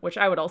gone, which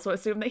I would also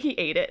assume that he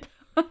ate it.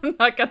 I'm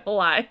not gonna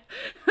lie.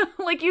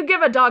 Like, you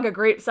give a dog a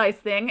grape-sized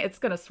thing, it's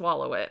gonna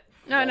swallow it.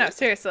 No,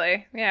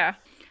 seriously. Yeah.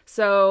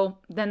 So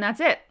then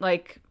that's it.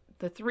 Like,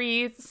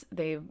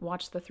 they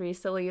watch the 3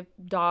 silly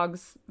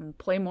dogs and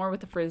play more with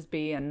the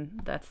frisbee,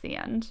 and that's the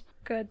end.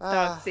 Good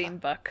dog theme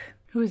book.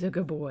 Who's a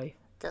good boy?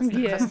 Guess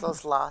the Yeah.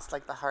 crystal's lost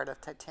like the heart of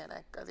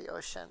Titanic or the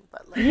ocean,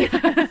 but like,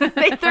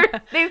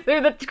 they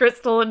threw the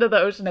crystal into the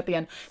ocean at the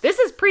end. This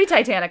is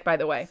pre-Titanic, by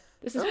the way.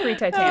 This is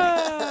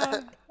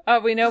pre-Titanic.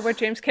 Oh, we know where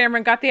James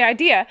Cameron got the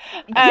idea.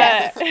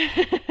 Yes.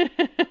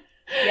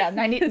 Yeah,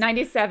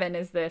 97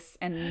 is this,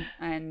 and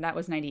that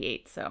was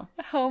 98, so.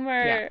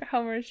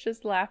 Homer's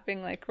just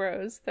laughing like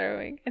Rose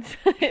throwing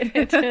it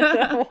into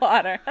the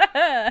water.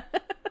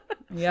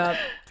 Yep.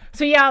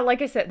 So yeah,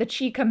 like I said, the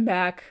Chee come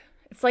back.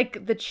 It's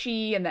like the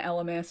Chee and the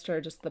Ellimist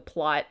are just the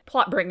plot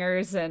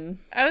bringers, and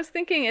I was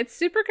thinking it's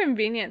super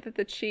convenient that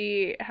the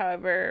Chee,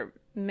 however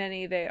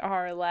many they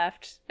are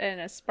left, and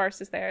as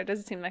sparse as they are, it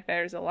doesn't seem like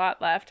there's a lot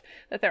left,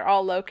 that they're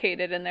all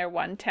located in their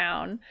one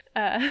town.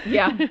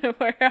 Yeah.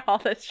 Where all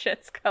this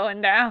shit's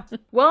going down.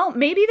 well,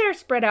 maybe they're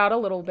spread out a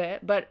little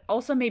bit, but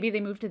also maybe they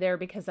moved to there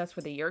because that's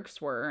where the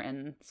Yeerks were,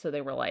 and so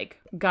they were like,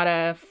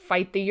 gotta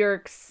fight the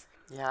Yeerks.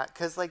 Yeah,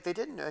 because like they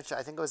didn't know. I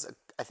think it was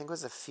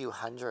a few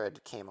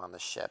hundred came on the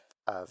ship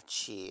of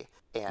Chee,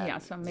 and Yeah,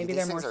 so maybe these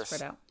they're more things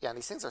spread out. Yeah, and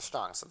these things are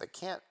strong, so they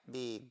can't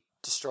be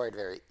destroyed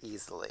very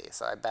easily.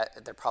 So I bet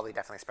they're probably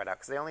definitely spread out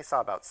because they only saw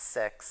about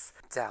 6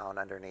 down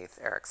underneath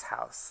Eric's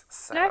house.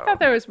 So I thought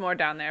there was more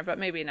down there, but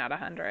maybe not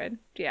 100.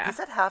 he Yeah.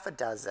 said half a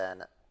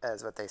dozen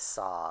is what they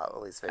saw, at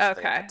least visually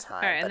Okay. at the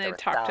time. All right, and but they there were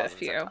talked to a thousands of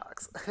few.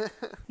 dogs.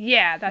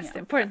 Yeah, that's the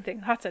important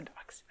thing. Lots of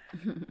dogs.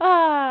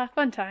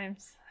 Fun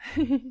times.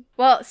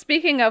 Well,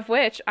 speaking of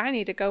which, I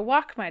need to go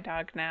walk my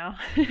dog now.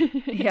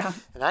 Yeah.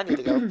 And I need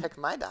to go pick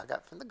my dog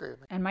up from the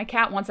grooming. And my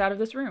cat wants out of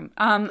this room.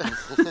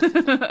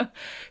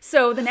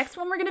 So the next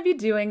one we're going to be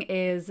doing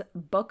is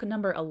book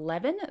number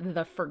 11,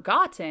 The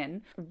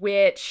Forgotten,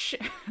 which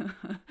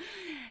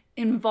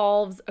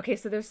involves, okay,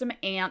 so there's some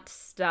ant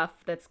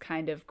stuff that's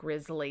kind of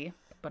grisly,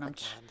 but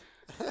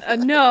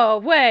No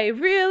way,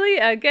 really?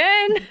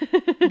 Again?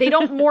 they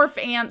don't morph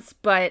ants,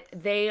 but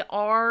they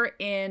are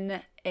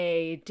in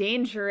a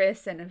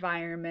dangerous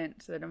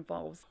environment that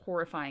involves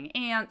horrifying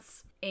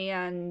ants.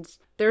 And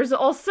there's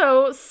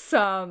also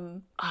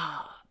some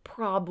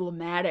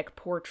problematic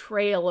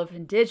portrayal of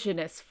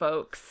indigenous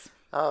folks.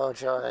 Oh,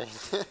 joy.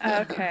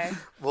 Okay.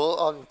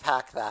 We'll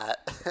unpack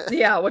that.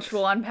 Yeah, which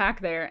we'll unpack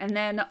there. And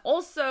then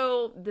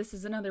also, this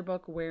is another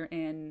book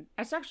wherein,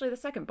 it's actually the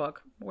second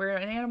book, where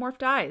an Animorph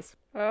dies.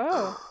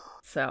 Oh.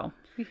 So,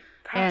 Gosh,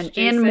 and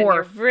Jason,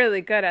 Animorph. you're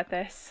really good at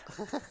this.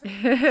 Well,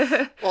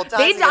 They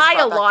dying is die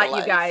a brought back to lot, you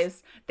life.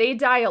 guys. They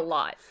die a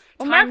lot.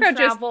 Well, Time Marco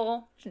just-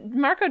 travel,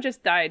 Marco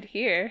just died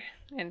here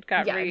and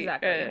got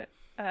exactly.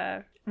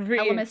 re-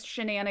 Ellimist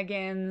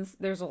shenanigans.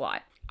 There's a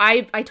lot.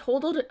 I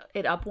totaled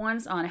it up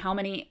once on how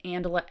many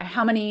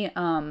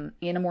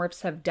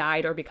Animorphs have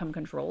died or become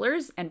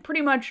controllers, and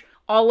pretty much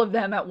all of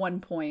them at one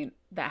point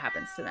that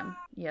happens to them.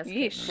 Yes.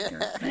 Yeesh.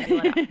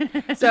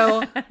 Kitten,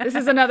 so this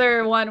is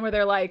another one where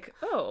they're like,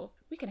 oh,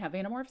 we can have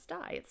Animorphs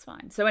die. It's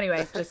fine. So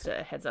anyway, just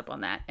a heads up on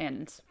that.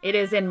 And it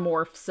is in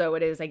morph, so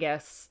it is, I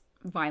guess,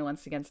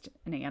 violence against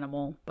an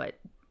animal, but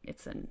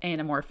it's an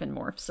Animorph in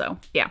morph. So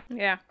yeah.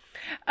 Yeah.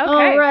 Okay.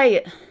 All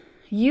right.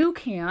 You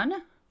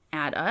can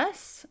add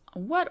us.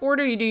 What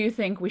order do you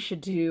think we should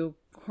do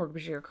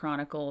Hork-Bajir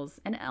Chronicles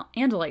and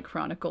Andalite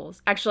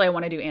Chronicles? Actually, I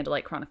want to do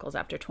Andalite Chronicles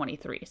after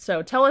 23.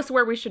 So tell us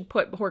where we should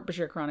put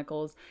Hork-Bajir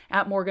Chronicles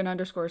at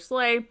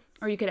Morgan_Slay,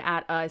 or you could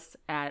at us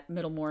at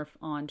Middlemorph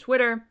on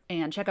Twitter.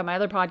 And check out my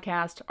other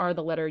podcast, Are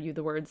the Letter You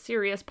the Word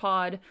Serious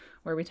Pod,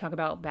 where we talk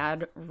about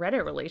bad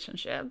Reddit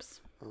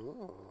relationships.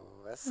 Ooh,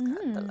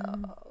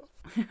 escándalo.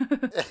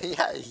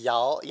 Yeah,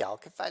 y'all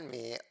can find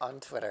me on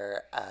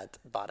Twitter at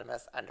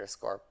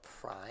bottomless_prime.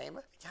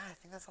 Yeah, I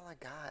think that's all I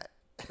got.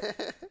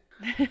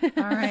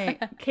 All right.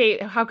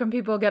 Kate, how can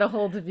people get a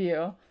hold of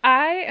you?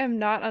 I am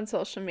not on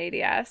social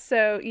media,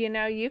 so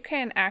you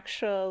can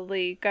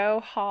actually go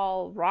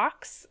haul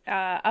rocks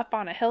up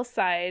on a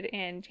hillside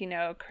and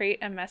create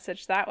a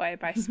message that way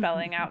by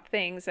spelling out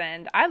things.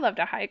 And I love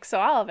to hike, so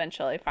I'll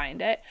eventually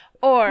find it.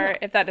 Or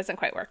if that doesn't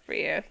quite work for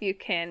you, you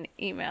can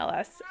email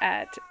us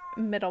at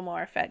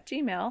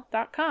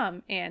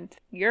middlemorph@gmail.com. And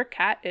your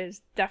cat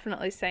is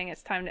definitely saying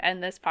it's time to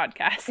end this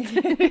podcast.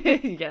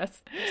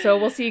 Yes. So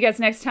we'll see you guys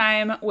next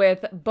time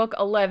with book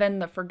 11,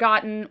 The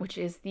Forgotten, which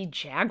is the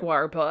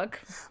Jaguar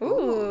book.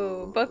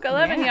 Ooh, book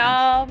 11,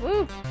 Yeah. y'all.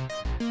 Ooh.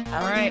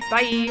 All right.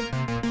 Bye.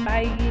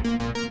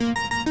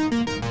 Bye.